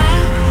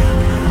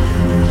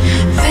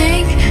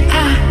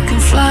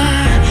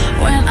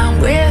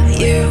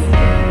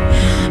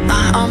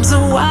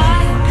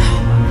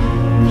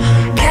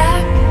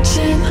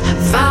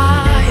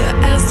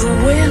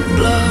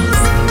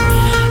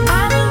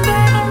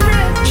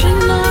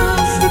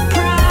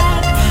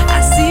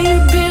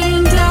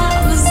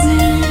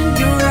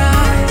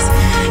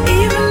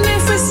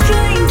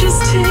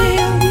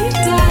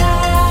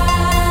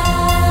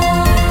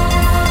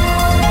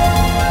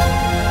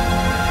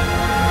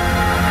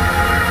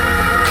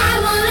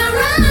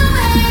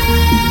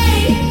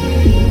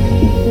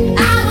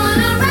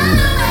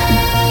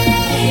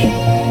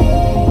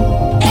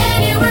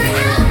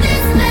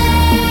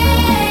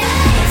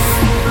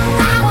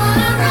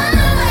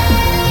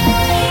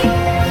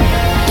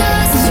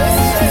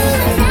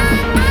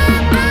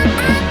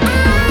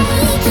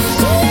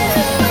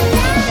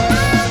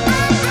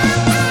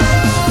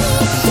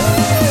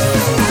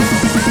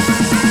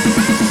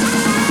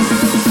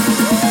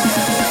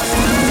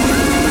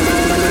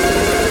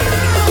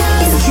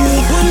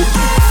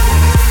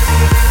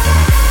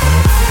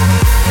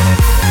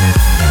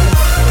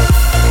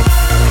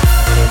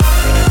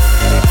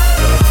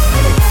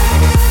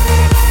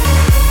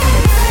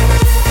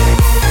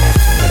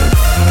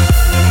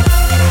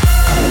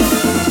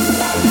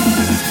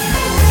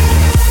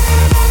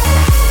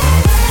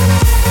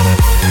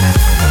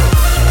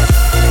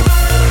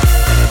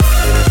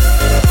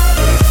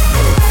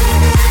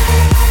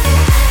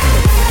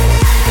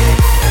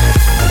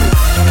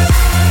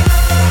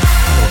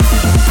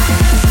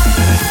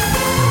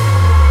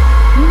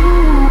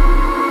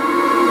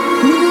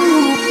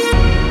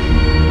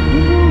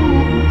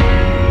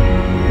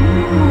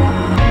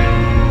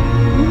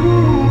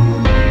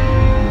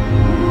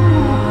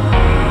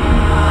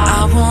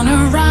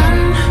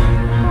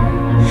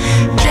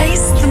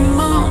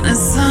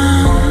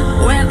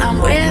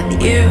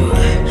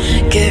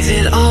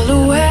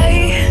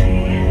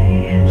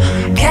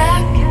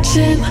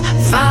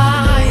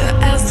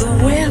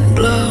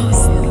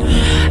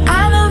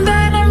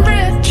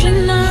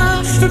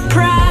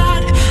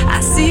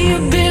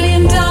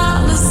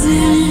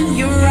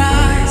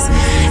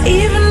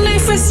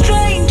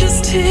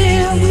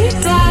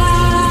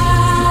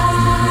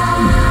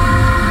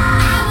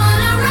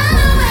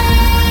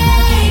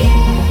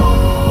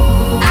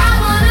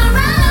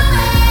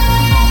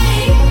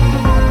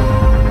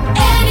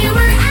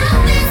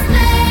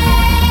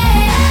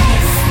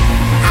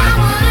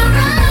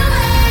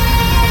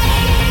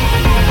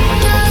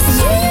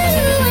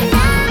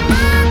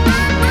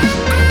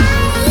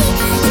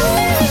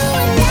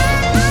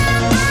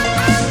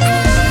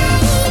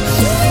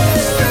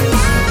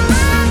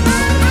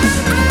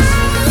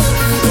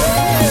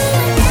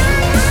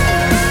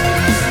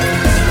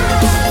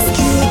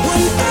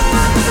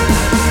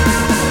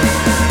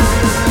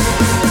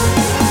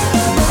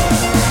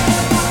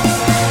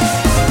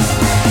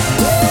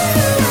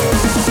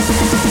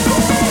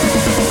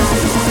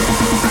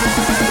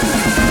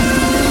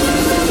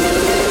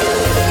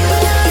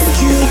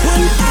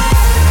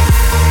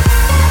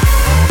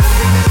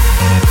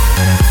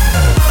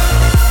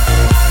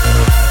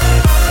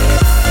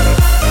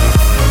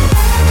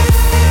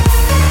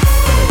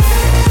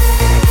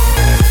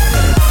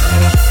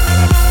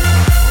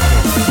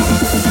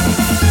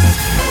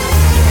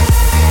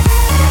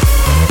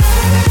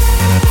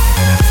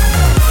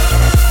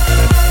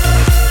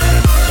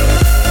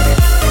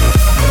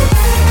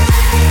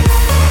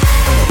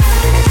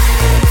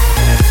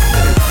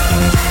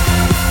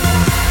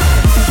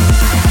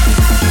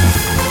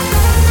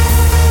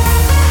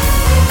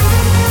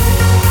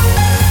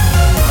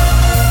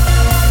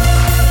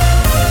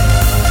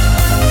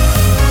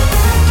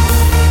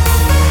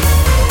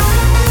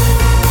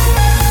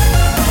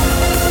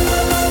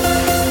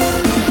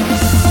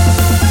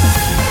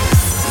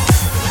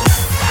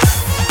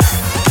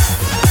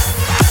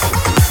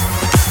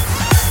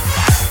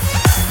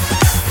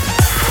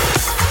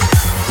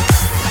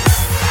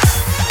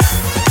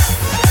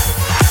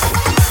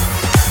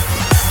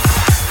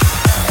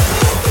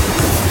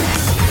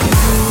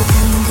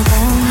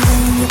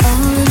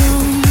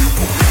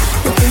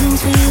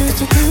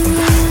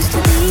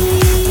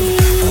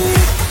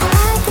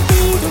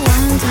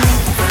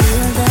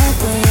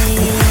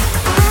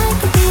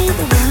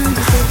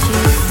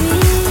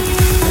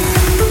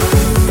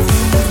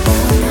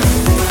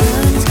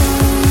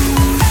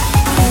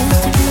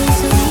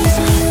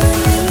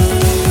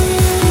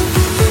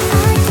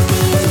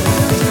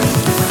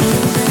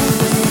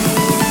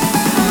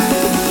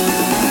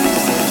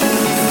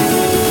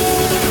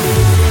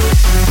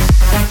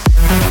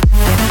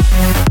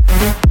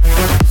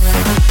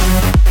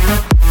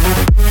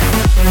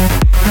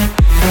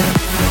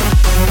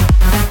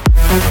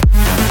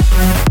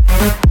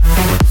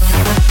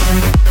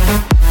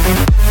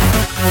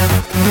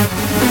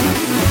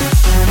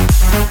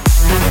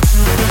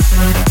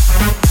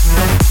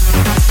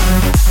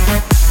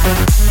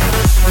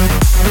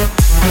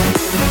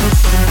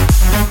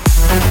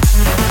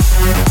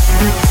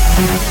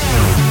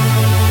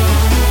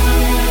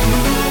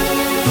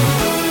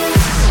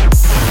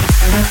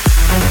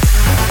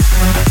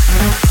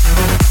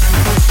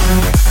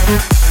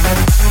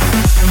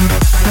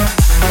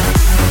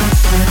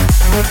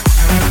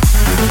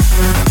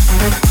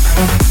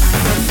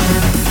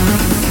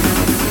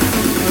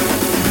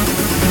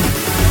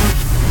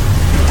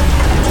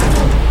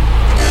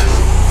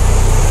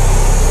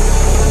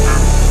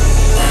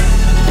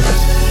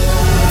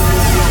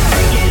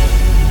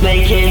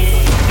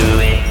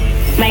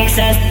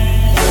test.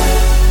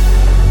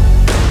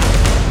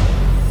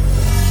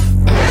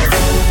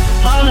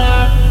 Harder,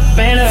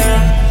 better,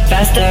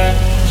 faster,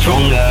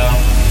 stronger.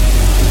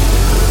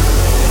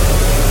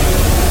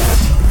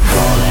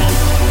 All that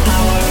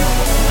power,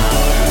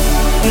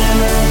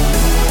 never,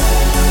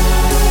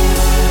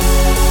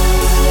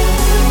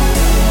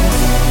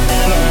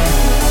 ever,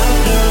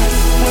 after,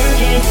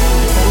 work it,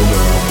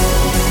 older.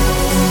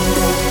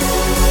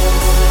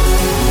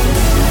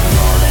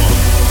 All that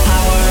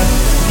power,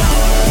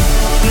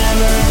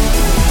 never,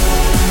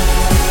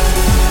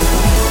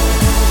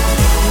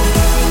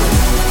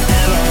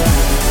 ever,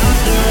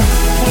 after,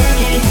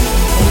 work it,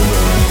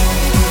 older.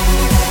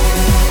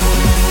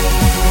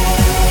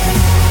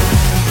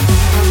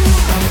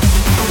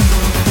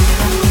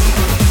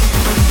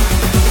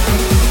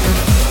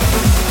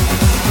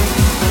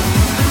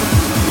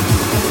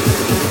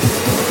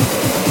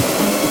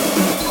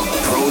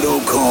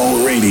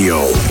 Protocol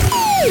Radio.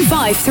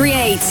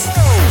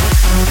 538.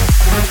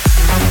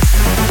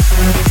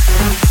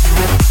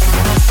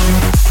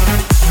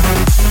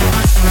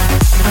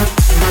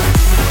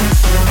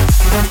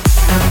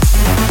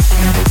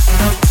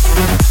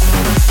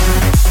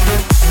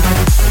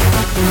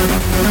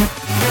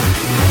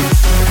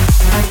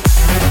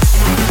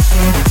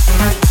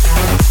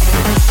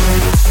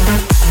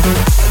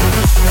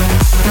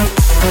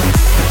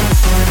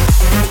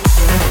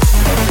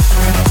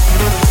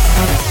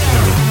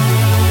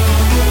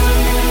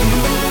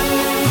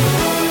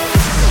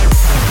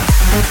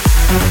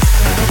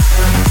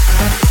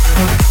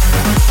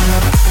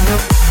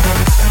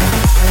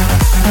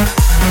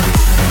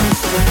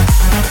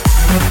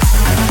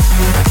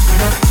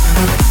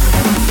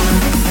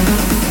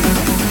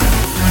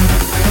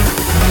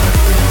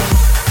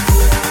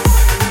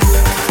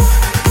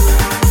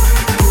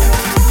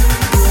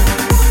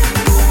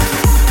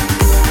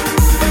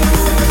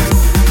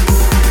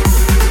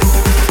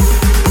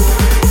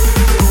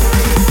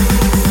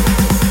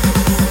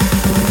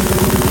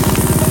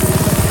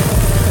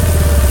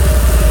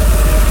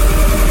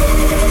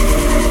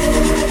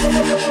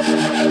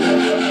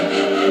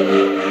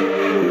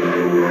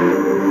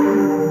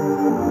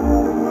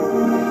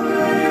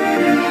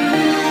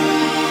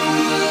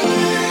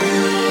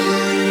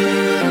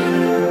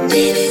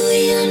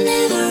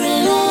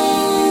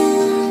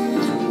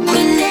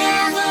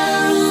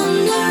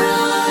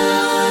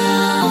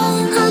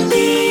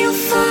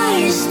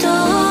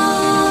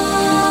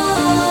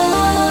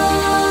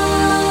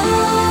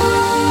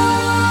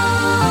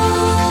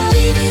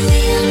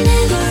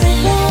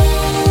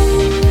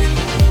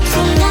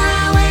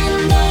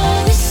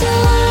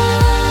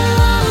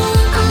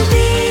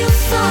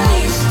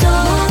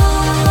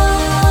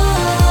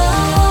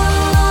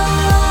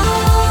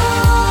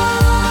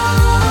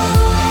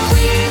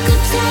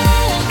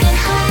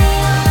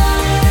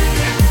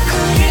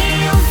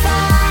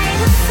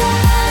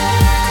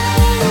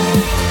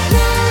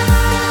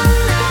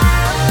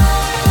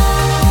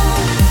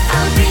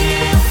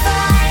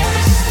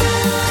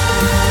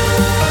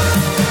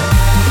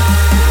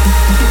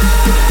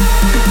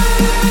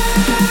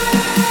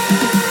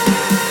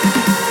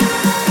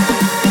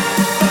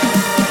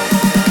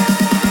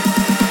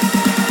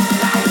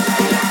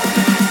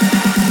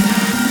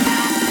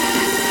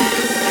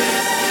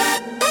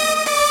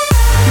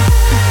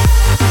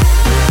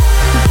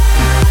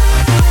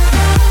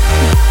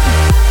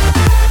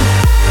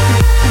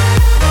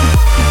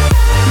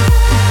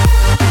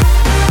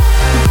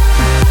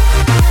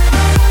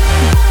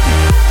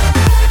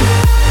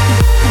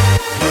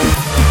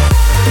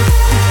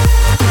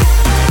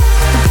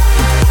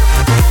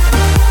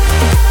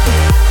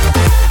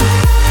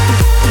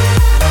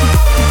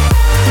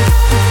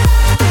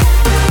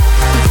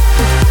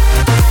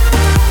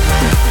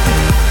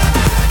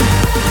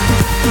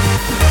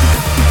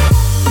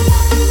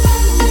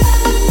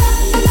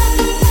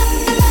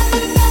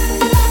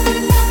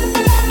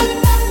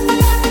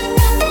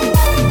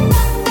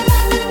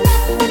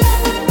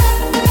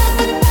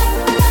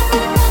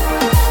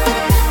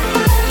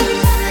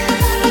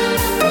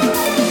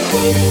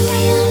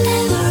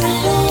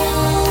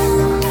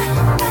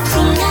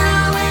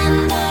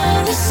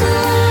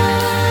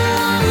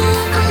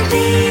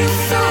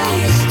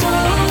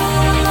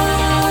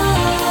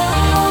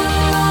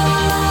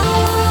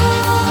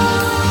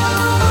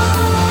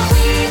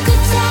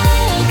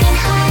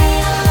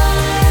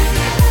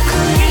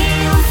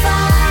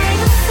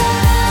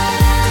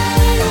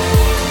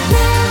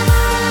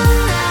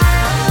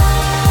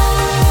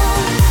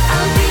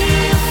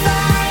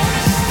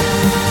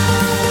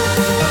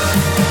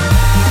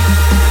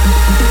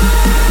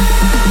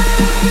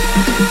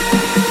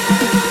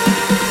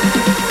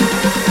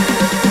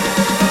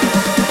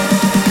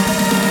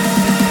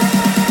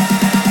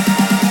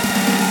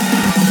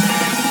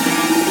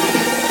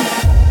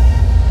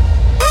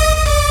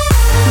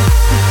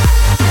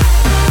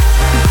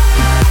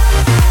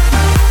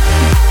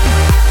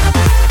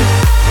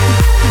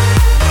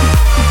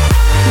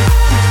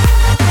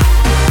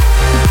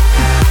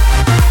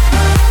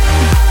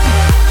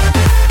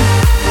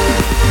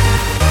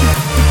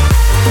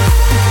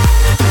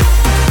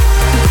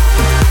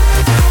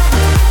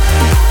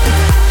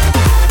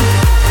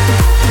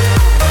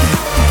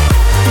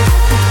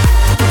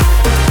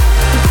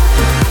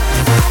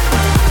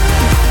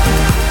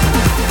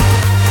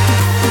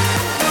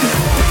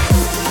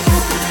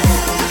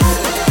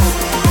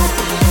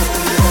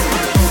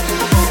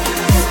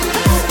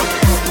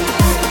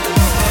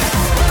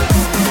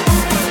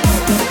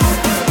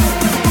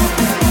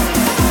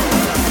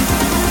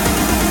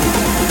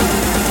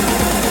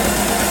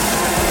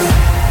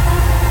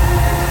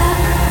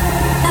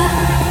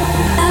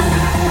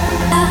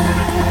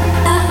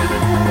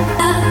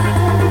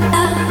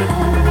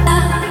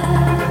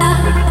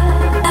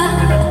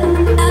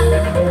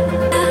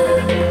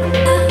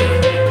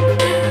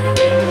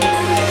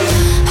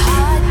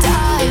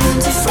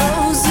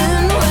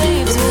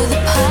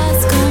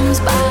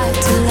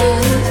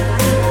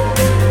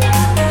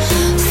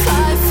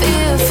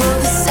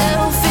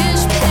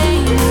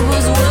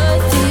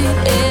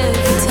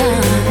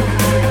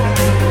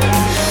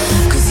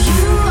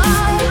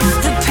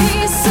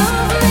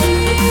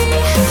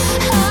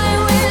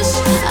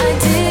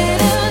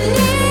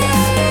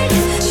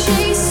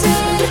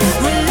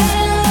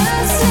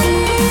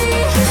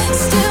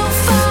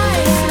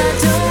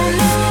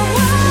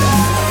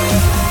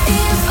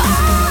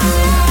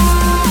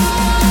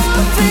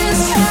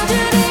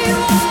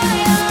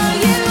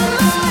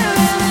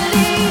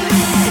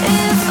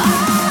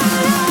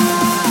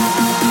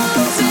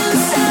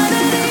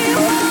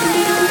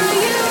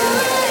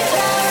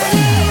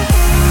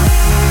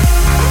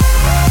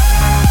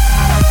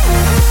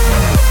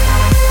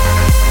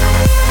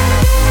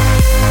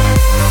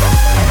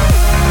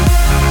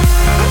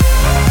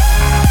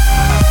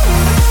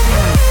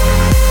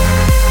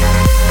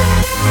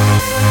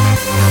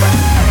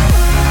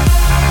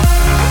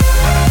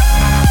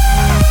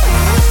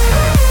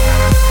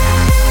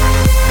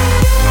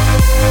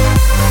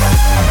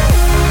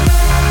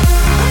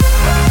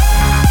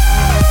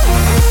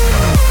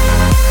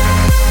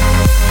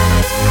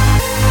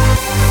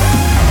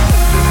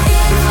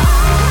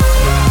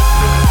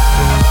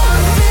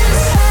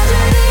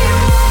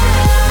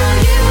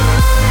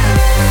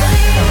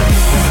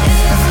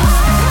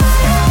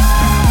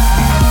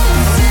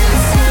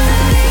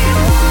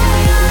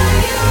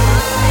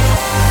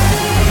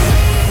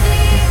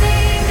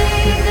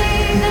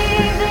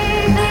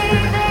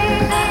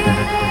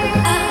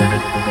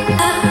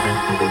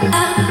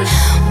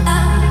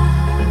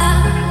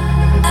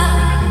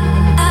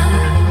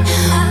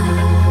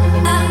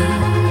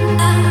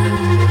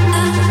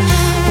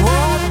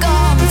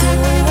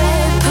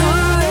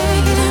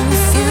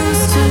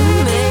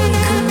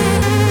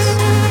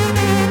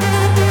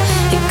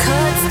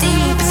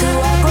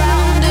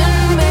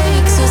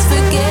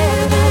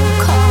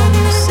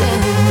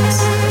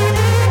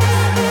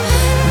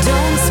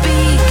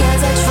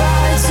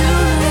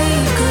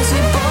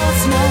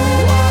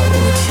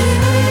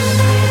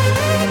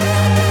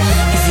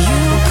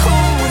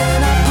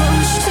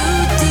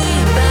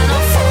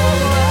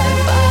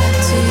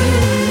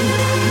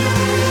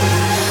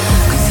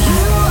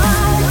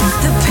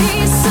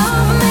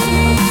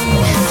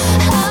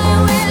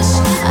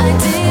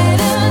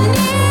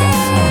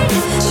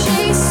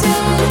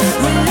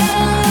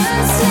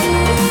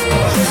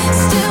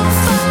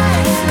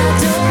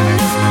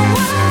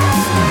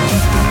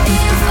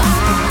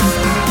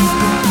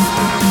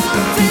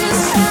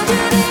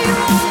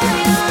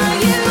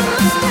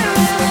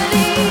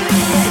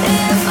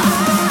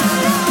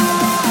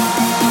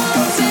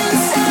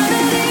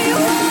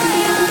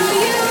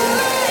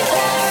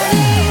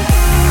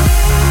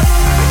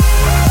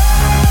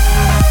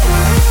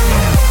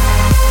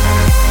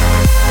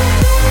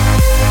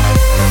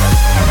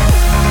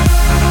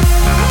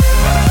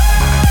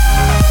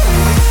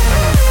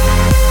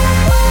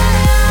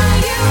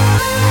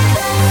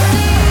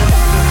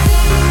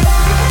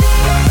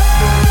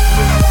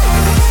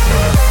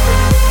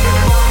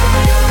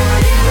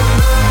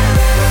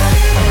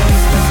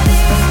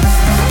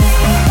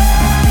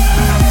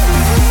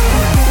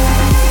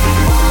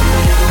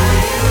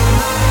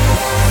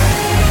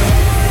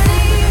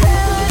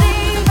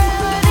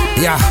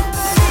 Ja,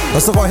 dat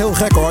is toch wel heel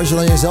gek hoor, als je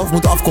dan jezelf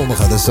moet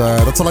afkondigen. Dus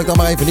dat zal ik dan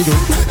maar even niet doen.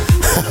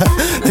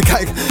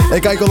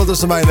 ik kijk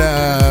ondertussen mijn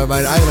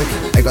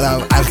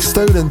eigenlijk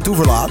steun en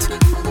toeverlaat.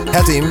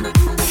 Het team.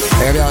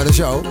 Ik heb jou in de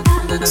show.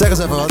 Zeg eens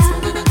even wat.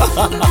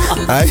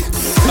 Hey.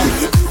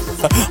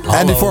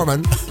 Andy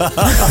Foreman.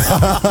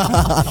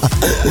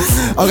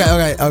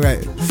 Oké.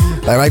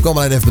 Nee, maar ik kom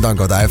alleen even bedanken,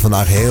 want hij heeft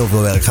vandaag heel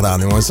veel werk gedaan,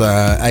 jongens.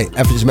 Hey,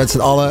 eventjes met z'n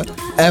allen.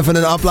 Even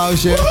een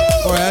applausje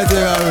voor het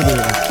team.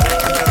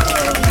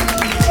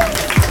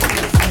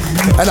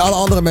 En alle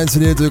andere mensen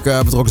die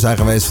natuurlijk betrokken zijn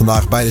geweest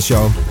vandaag bij de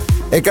show.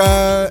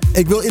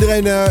 Ik wil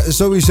iedereen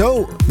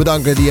sowieso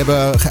bedanken die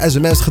hebben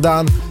ge-sms'd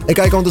gedaan. Ik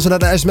kijk ondertussen naar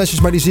de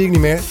sms'jes, maar die zie ik niet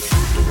meer.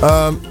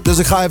 Dus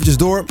ik ga eventjes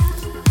door.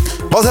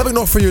 Wat heb ik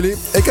nog voor jullie?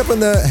 Ik heb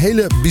een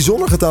hele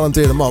bijzonder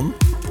getalenteerde man.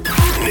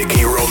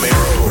 Nicky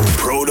Romero,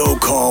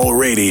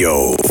 Protocol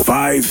Radio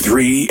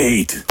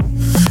 538.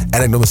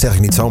 En ik noem het zeg ik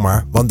niet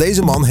zomaar, want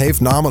deze man heeft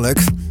namelijk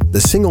de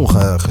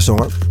single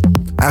gezongen.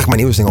 Eigenlijk mijn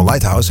nieuwe single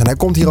Lighthouse. En hij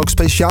komt hier ook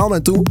speciaal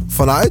naartoe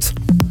vanuit.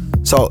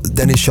 So,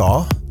 Dennis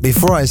Shaw,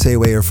 before I say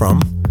where you're from,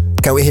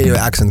 can we hear your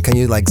accent? Can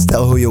you like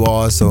tell who you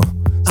are so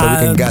we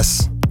can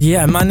guess?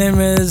 Yeah, my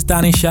name is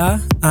Danny Shah.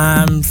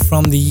 I'm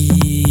from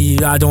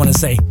I don't want to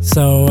say,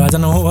 so I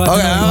don't know what.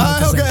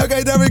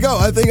 Okay, there we go.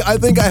 I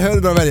think I heard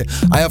it already.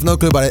 I have no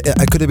clue, but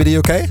could it be the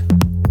UK?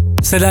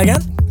 Say that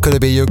again? Could it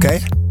be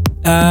UK?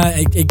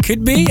 It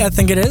could be. I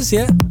think it is.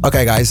 Yeah.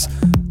 Okay, guys,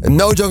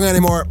 no joking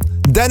anymore.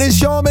 Dennis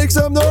Shaw, make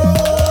some noise!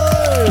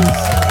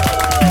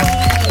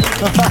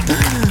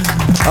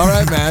 All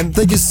right, man.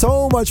 Thank you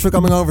so much for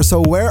coming over.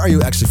 So, where are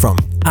you actually from?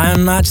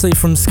 I'm actually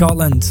from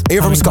Scotland.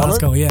 You're from Scotland?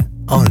 Glasgow, yeah.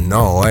 Oh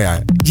no!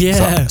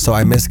 Yeah. So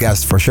I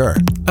misguessed for sure.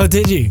 Oh,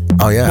 did you?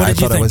 Oh yeah, what I did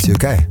thought you it think?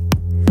 was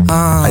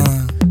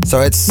UK. So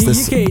it's the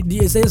this,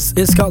 UK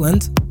is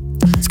Scotland.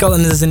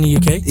 Scotland is in the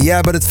UK.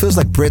 Yeah, but it feels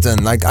like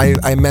Britain. Like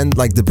I meant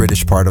like the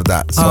British part of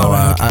that. So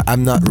right, okay.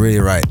 I'm not really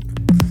right.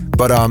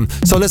 But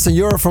so listen,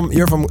 you're from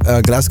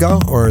Glasgow,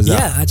 or is that?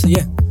 Yeah, actually,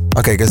 yeah.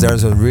 Okay, because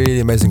there's a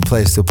really amazing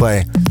place to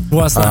play.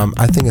 What's that?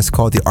 I think it's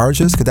called the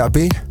Arches. Could that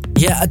be?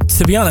 Yeah,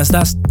 to be honest,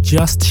 that's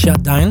just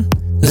shut down.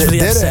 It's really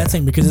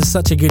upsetting because it's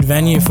such a good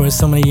venue for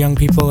so many young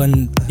people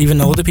and even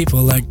older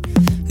people. Like,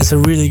 it's a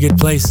really good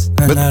place.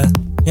 And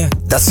yeah,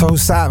 that's so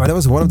sad, man. That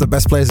was one of the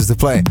best places to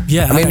play.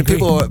 Yeah, I mean,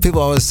 people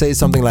always say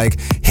something like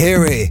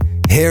Harry,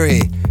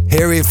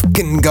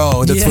 fucking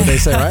go. That's what they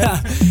say,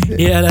 right?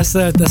 Yeah,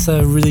 that's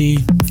a really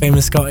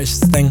famous Scottish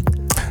thing.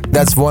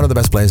 That's one of the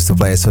best places to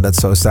play, so that's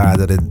so sad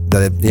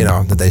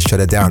that they shut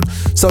it down.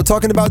 So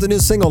talking about the new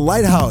single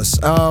Lighthouse,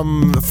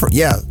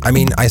 I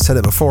mean, I said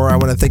it before. I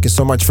want to thank you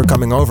so much for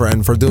coming over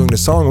and for doing the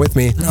song with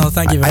me. Oh,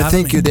 thank you for having me. I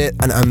think you did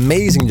an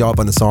amazing job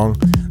on the song.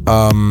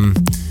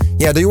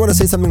 Do you want to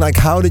say something like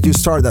how did you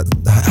start that?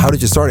 How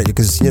did you start it?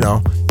 Because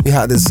we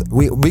had this.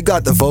 We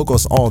got the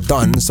vocals all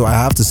done, so I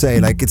have to say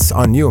like it's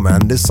on you,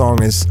 man. This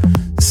song is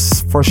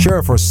for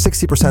sure for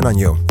 60% on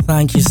you.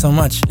 Thank you so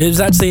much. It was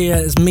actually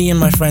it's me and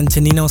my friend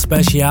Tonino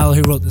Special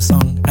who wrote the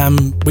song.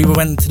 We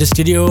went to the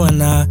studio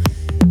and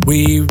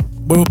we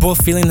were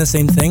both feeling the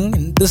same thing.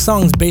 And this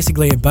song's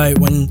basically about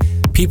when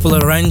people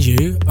around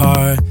you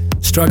are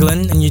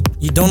struggling and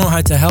you don't know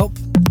how to help.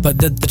 But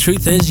the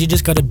truth is, you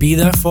just got to be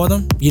there for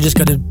them. You just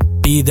got to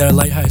be their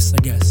lighthouse, I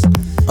guess.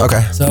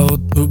 Okay. So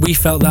we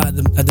felt that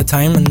at the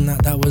time, and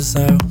that was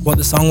what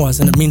the song was,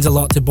 and it means a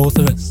lot to both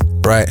of us.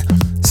 Right.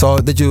 So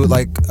did you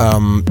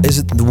is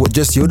it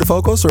just you the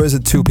vocals, or is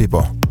it two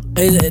people?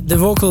 The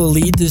vocal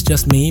lead is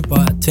just me,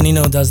 but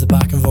Tonino does the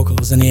backing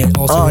vocals, and he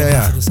also for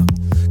the song.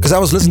 Because I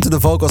was listening to the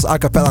vocals a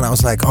cappella, and I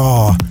was like,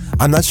 oh,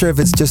 I'm not sure if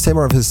it's just him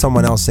or if it's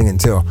someone else singing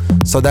too.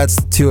 So that's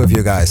two of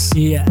you guys.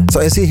 Yeah. So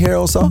is he here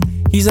also?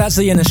 He's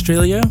actually in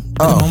Australia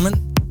at the moment,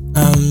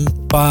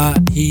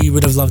 but he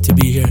would have loved to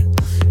be here.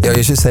 Yeah,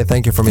 you should say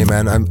thank you for me,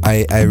 man.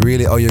 I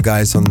really owe you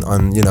guys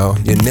on you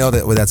nailed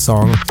it with that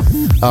song.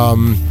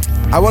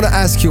 I want to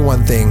ask you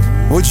one thing.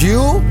 Would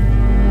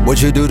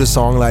you do the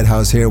song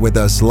Lighthouse here with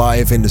us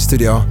live in the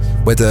studio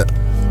with the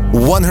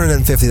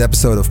 150th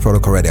episode of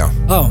Protocol Radio?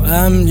 Oh,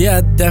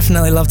 yeah,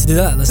 definitely love to do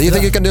that. Do you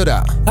think you can do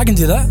that? I can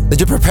do that. Did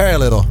you prepare a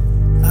little?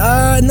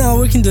 No,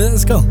 we can do it.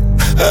 Let's go.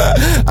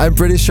 I'm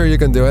pretty sure you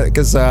can do it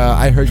because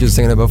I heard you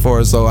singing it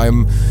before. So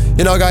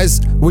guys,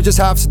 we just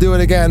have to do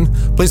it again.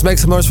 Please make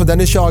some noise for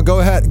Dennis Shaw. Go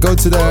ahead, go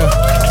to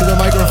the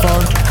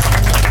microphone.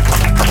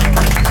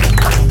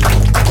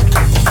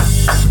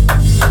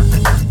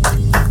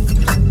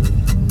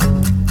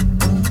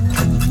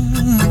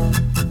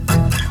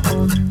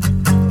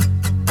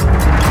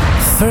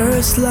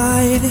 First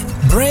light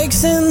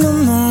breaks in the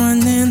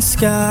morning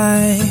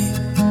sky.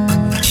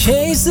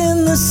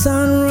 Chasing the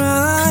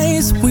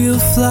sunrise, we'll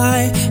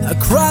fly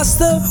across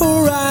the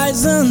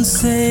horizon,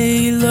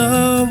 sail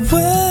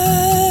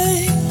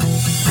away.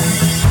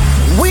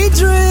 We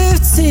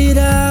drifted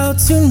out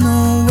to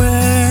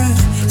nowhere,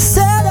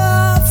 set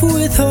off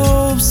with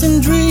hopes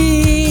and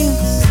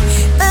dreams.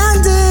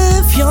 And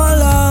if you're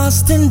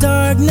lost in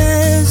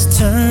darkness,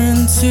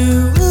 turn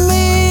to me.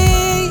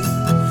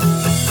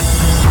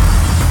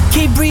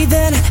 Keep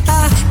breathing,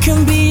 I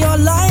can be your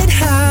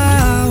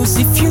lighthouse.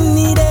 If you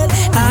need it,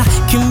 I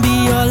can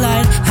be your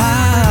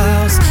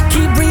lighthouse.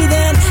 Keep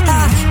breathing,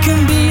 I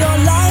can be your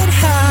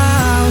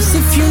lighthouse.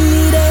 If you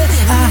need it,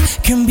 I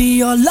can be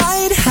your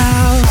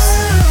lighthouse.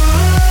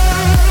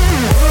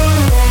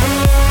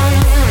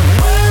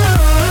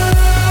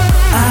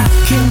 I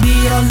can be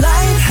your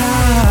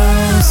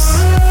lighthouse.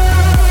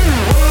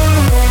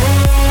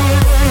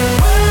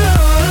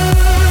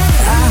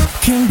 I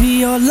can be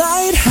your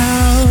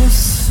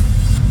lighthouse.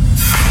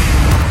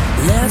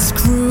 Let's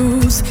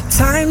cruise,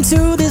 time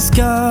to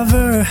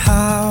discover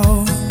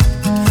how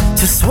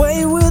to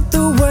sway with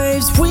the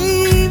waves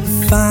we've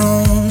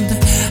found.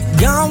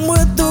 Gone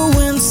with the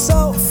wind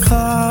so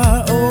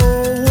far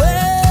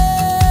away.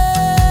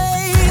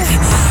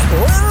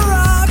 When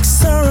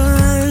rocks are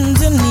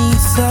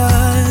underneath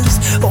us,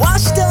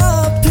 washed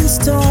up in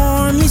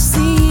stormy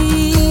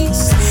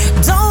seas,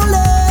 don't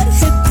let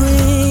it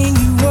bring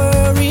you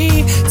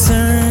worry,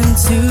 turn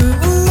to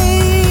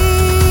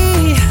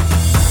me.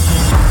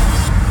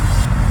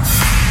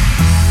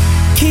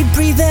 Keep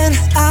breathing,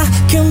 I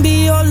can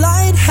be your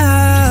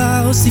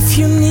lighthouse. If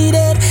you need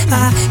it,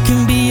 I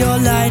can be your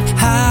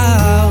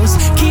lighthouse.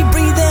 Keep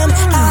breathing,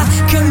 I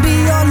can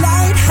be your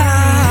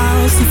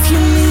lighthouse. If you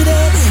need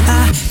it,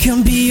 I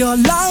can be your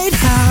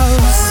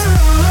lighthouse.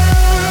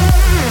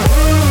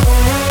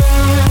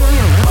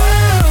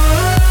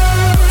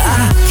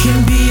 I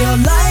can be your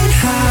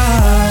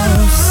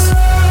lighthouse.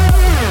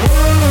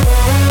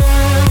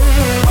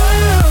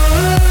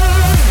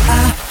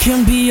 I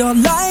can be your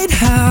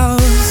lighthouse.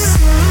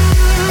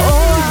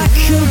 Oh, I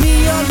can be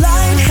your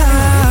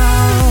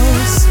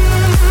lighthouse.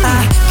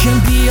 I can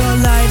be your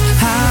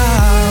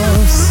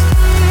lighthouse.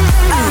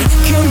 I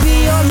can be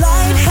your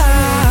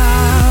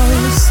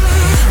lighthouse.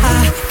 I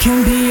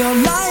can be your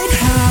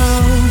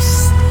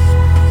lighthouse.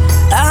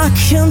 I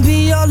can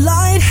be your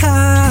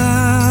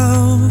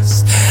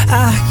lighthouse.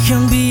 I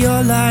can be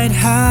your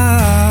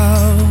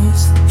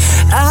lighthouse.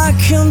 I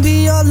can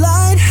be your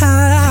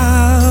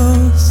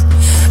lighthouse.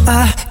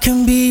 I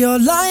can be your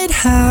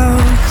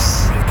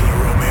lighthouse.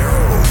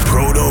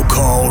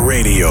 Protocol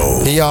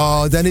Radio.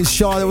 Yo, Danny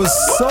Shaw, that was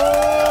so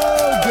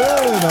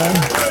good, man.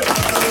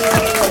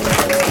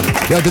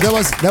 Yo, dude,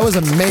 that was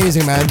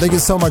amazing, man. Thank you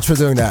so much for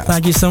doing that.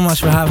 Thank you so much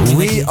for having me.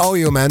 We owe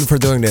you, man, for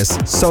doing this.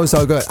 So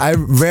good. I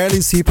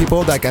rarely see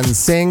people that can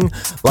sing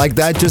like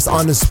that just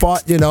on the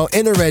spot, you know,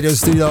 in a radio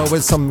studio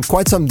with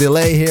quite some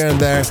delay here and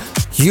there.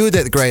 You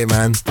did great,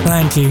 man.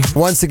 Thank you.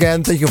 Once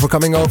again, thank you for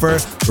coming over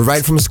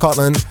right from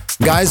Scotland.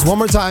 Guys, one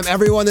more time,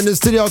 everyone in the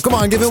studio. Come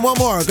on, give him one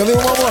more. Give him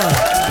one more.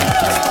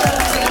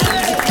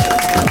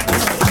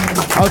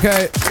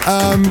 Oké,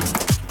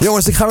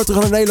 jongens, ik ga weer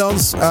terug naar het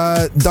Nederlands.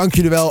 Dank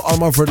jullie wel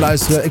allemaal voor het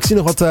luisteren. Ik zie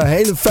nog wat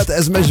hele vette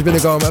sms'jes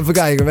binnenkomen. Even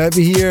kijken, we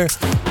hebben hier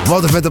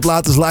wat een vette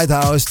plaat is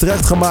Lighthouse.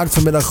 Terecht gemaakt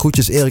vanmiddag.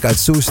 Groetjes Erik uit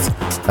Soest.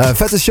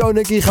 Vette show,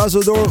 Nicky. Ga zo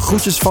door.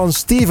 Groetjes van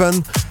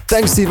Steven.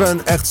 Thanks,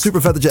 Steven. Echt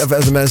super vet dat je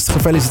even sms't.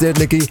 Gefeliciteerd,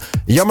 Nicky.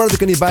 Jammer dat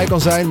ik er niet bij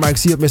kan zijn, maar ik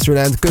zie je op Mr.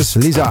 Land. Kus,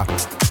 Lisa.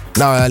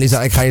 Nou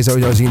Lisa, ik ga je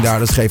sowieso zien daar,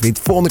 dus geef niet.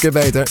 Volgende keer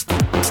beter.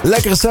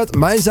 Lekkere set.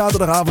 Mijn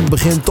zaterdagavond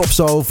begint top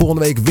zo.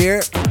 Volgende week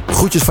weer.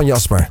 Groetjes van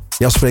Jasper.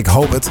 Jasper, ik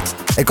hoop het.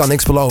 Ik kan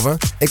niks beloven.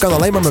 Ik kan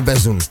alleen maar mijn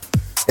best doen.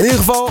 In ieder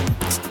geval,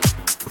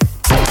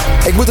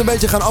 ik moet een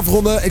beetje gaan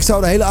afronden. Ik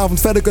zou de hele avond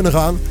verder kunnen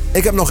gaan.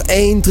 Ik heb nog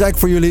 1 track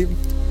voor jullie.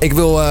 Ik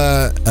wil,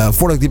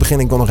 voordat ik die begin,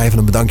 ik wil nog even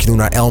een bedankje doen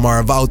naar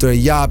Elmar, Wouter,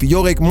 Jaap,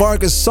 Jorik,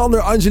 Marcus,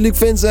 Sander, Angelique,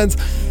 Vincent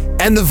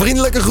en de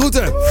vriendelijke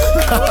groeten.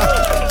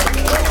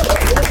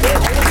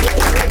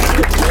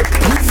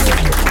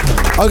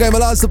 Oké, mijn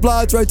laatste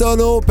plaat,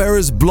 Tritonal,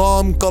 Paris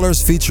Blom,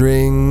 Colors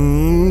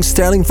featuring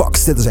Sterling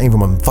Fox. Dit is een van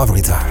mijn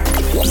favorieten.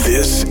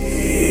 This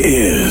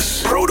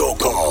is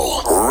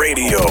Protocol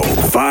Radio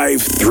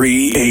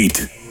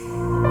 538.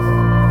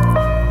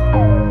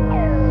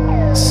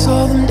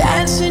 Saw them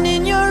dancing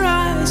in your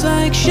eyes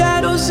like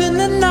shadows in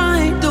the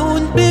night,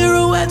 doing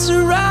pirouettes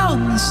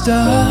around the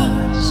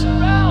stars.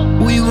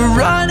 We were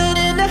running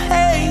in the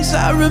haze,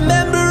 I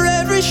remember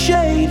every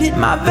shade hit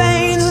my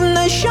veins and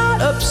they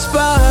shot up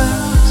sparks.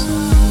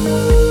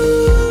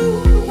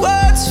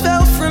 Words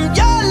fell from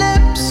your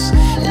lips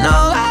and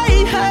all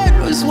I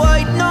heard was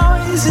white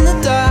noise in the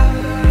dark.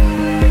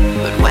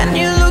 But when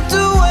you looked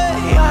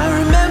away, I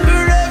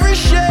remember every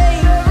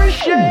shade, every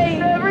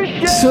shade, every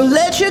shade. So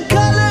let your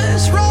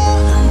colors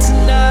run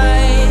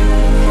tonight.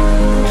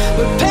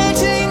 We're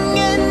painting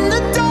in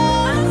the dark.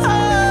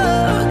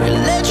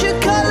 Let your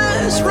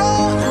colors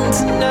run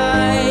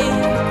tonight.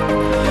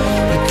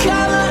 The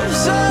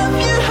colors of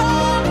your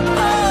heart.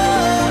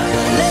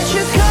 Let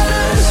your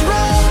colors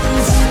run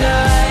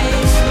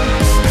tonight.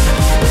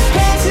 We're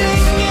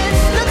painting in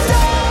the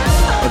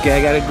dark. Okay, I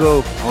gotta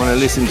go. I wanna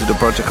listen to the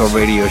Protocol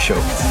Radio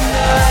show.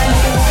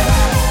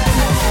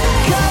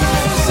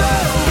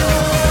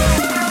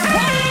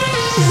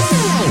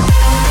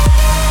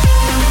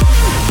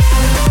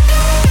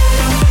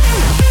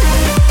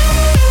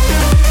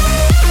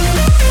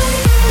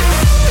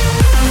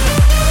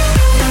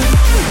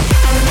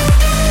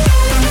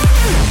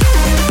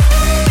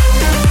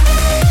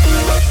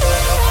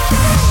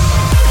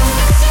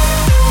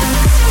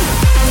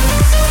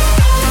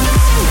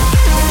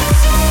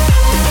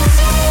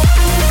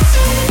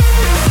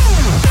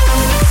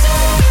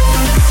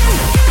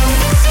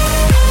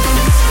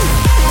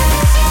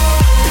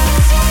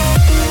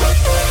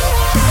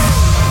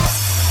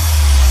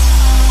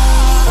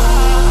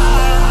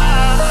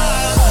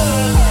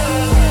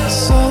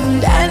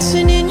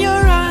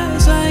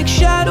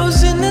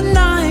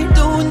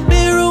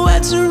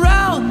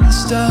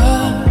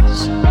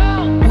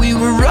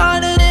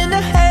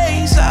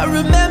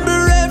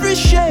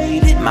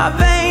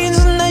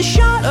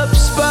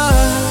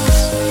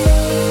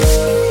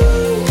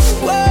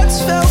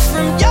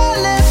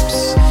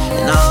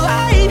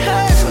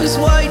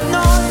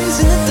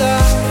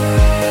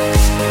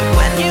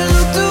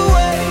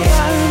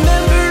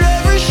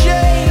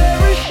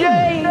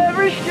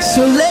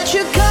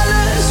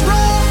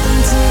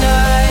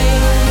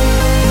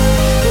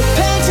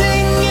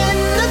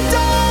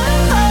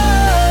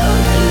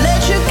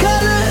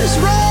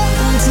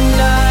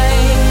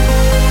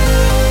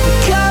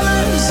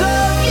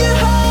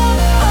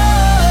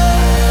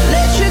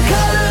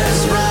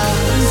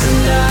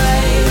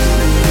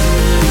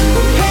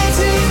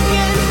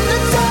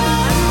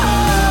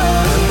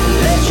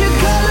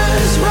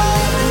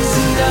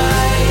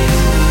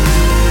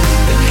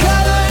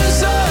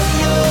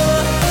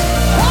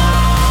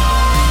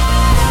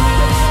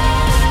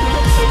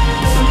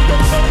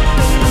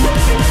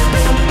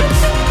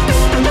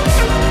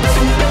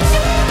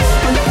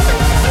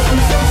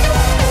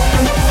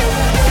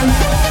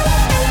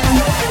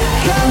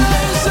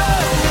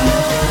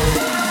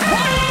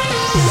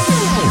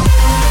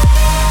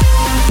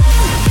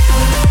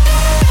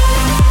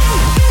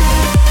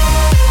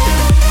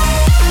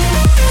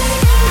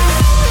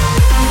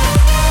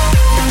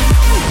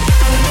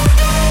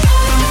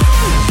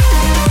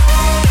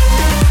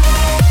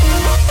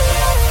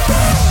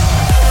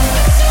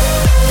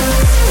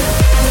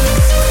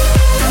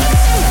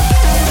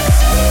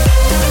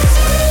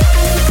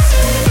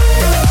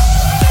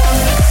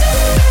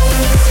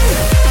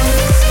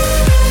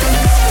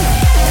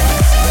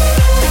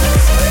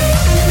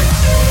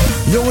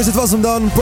 jongens, dit was hem dan.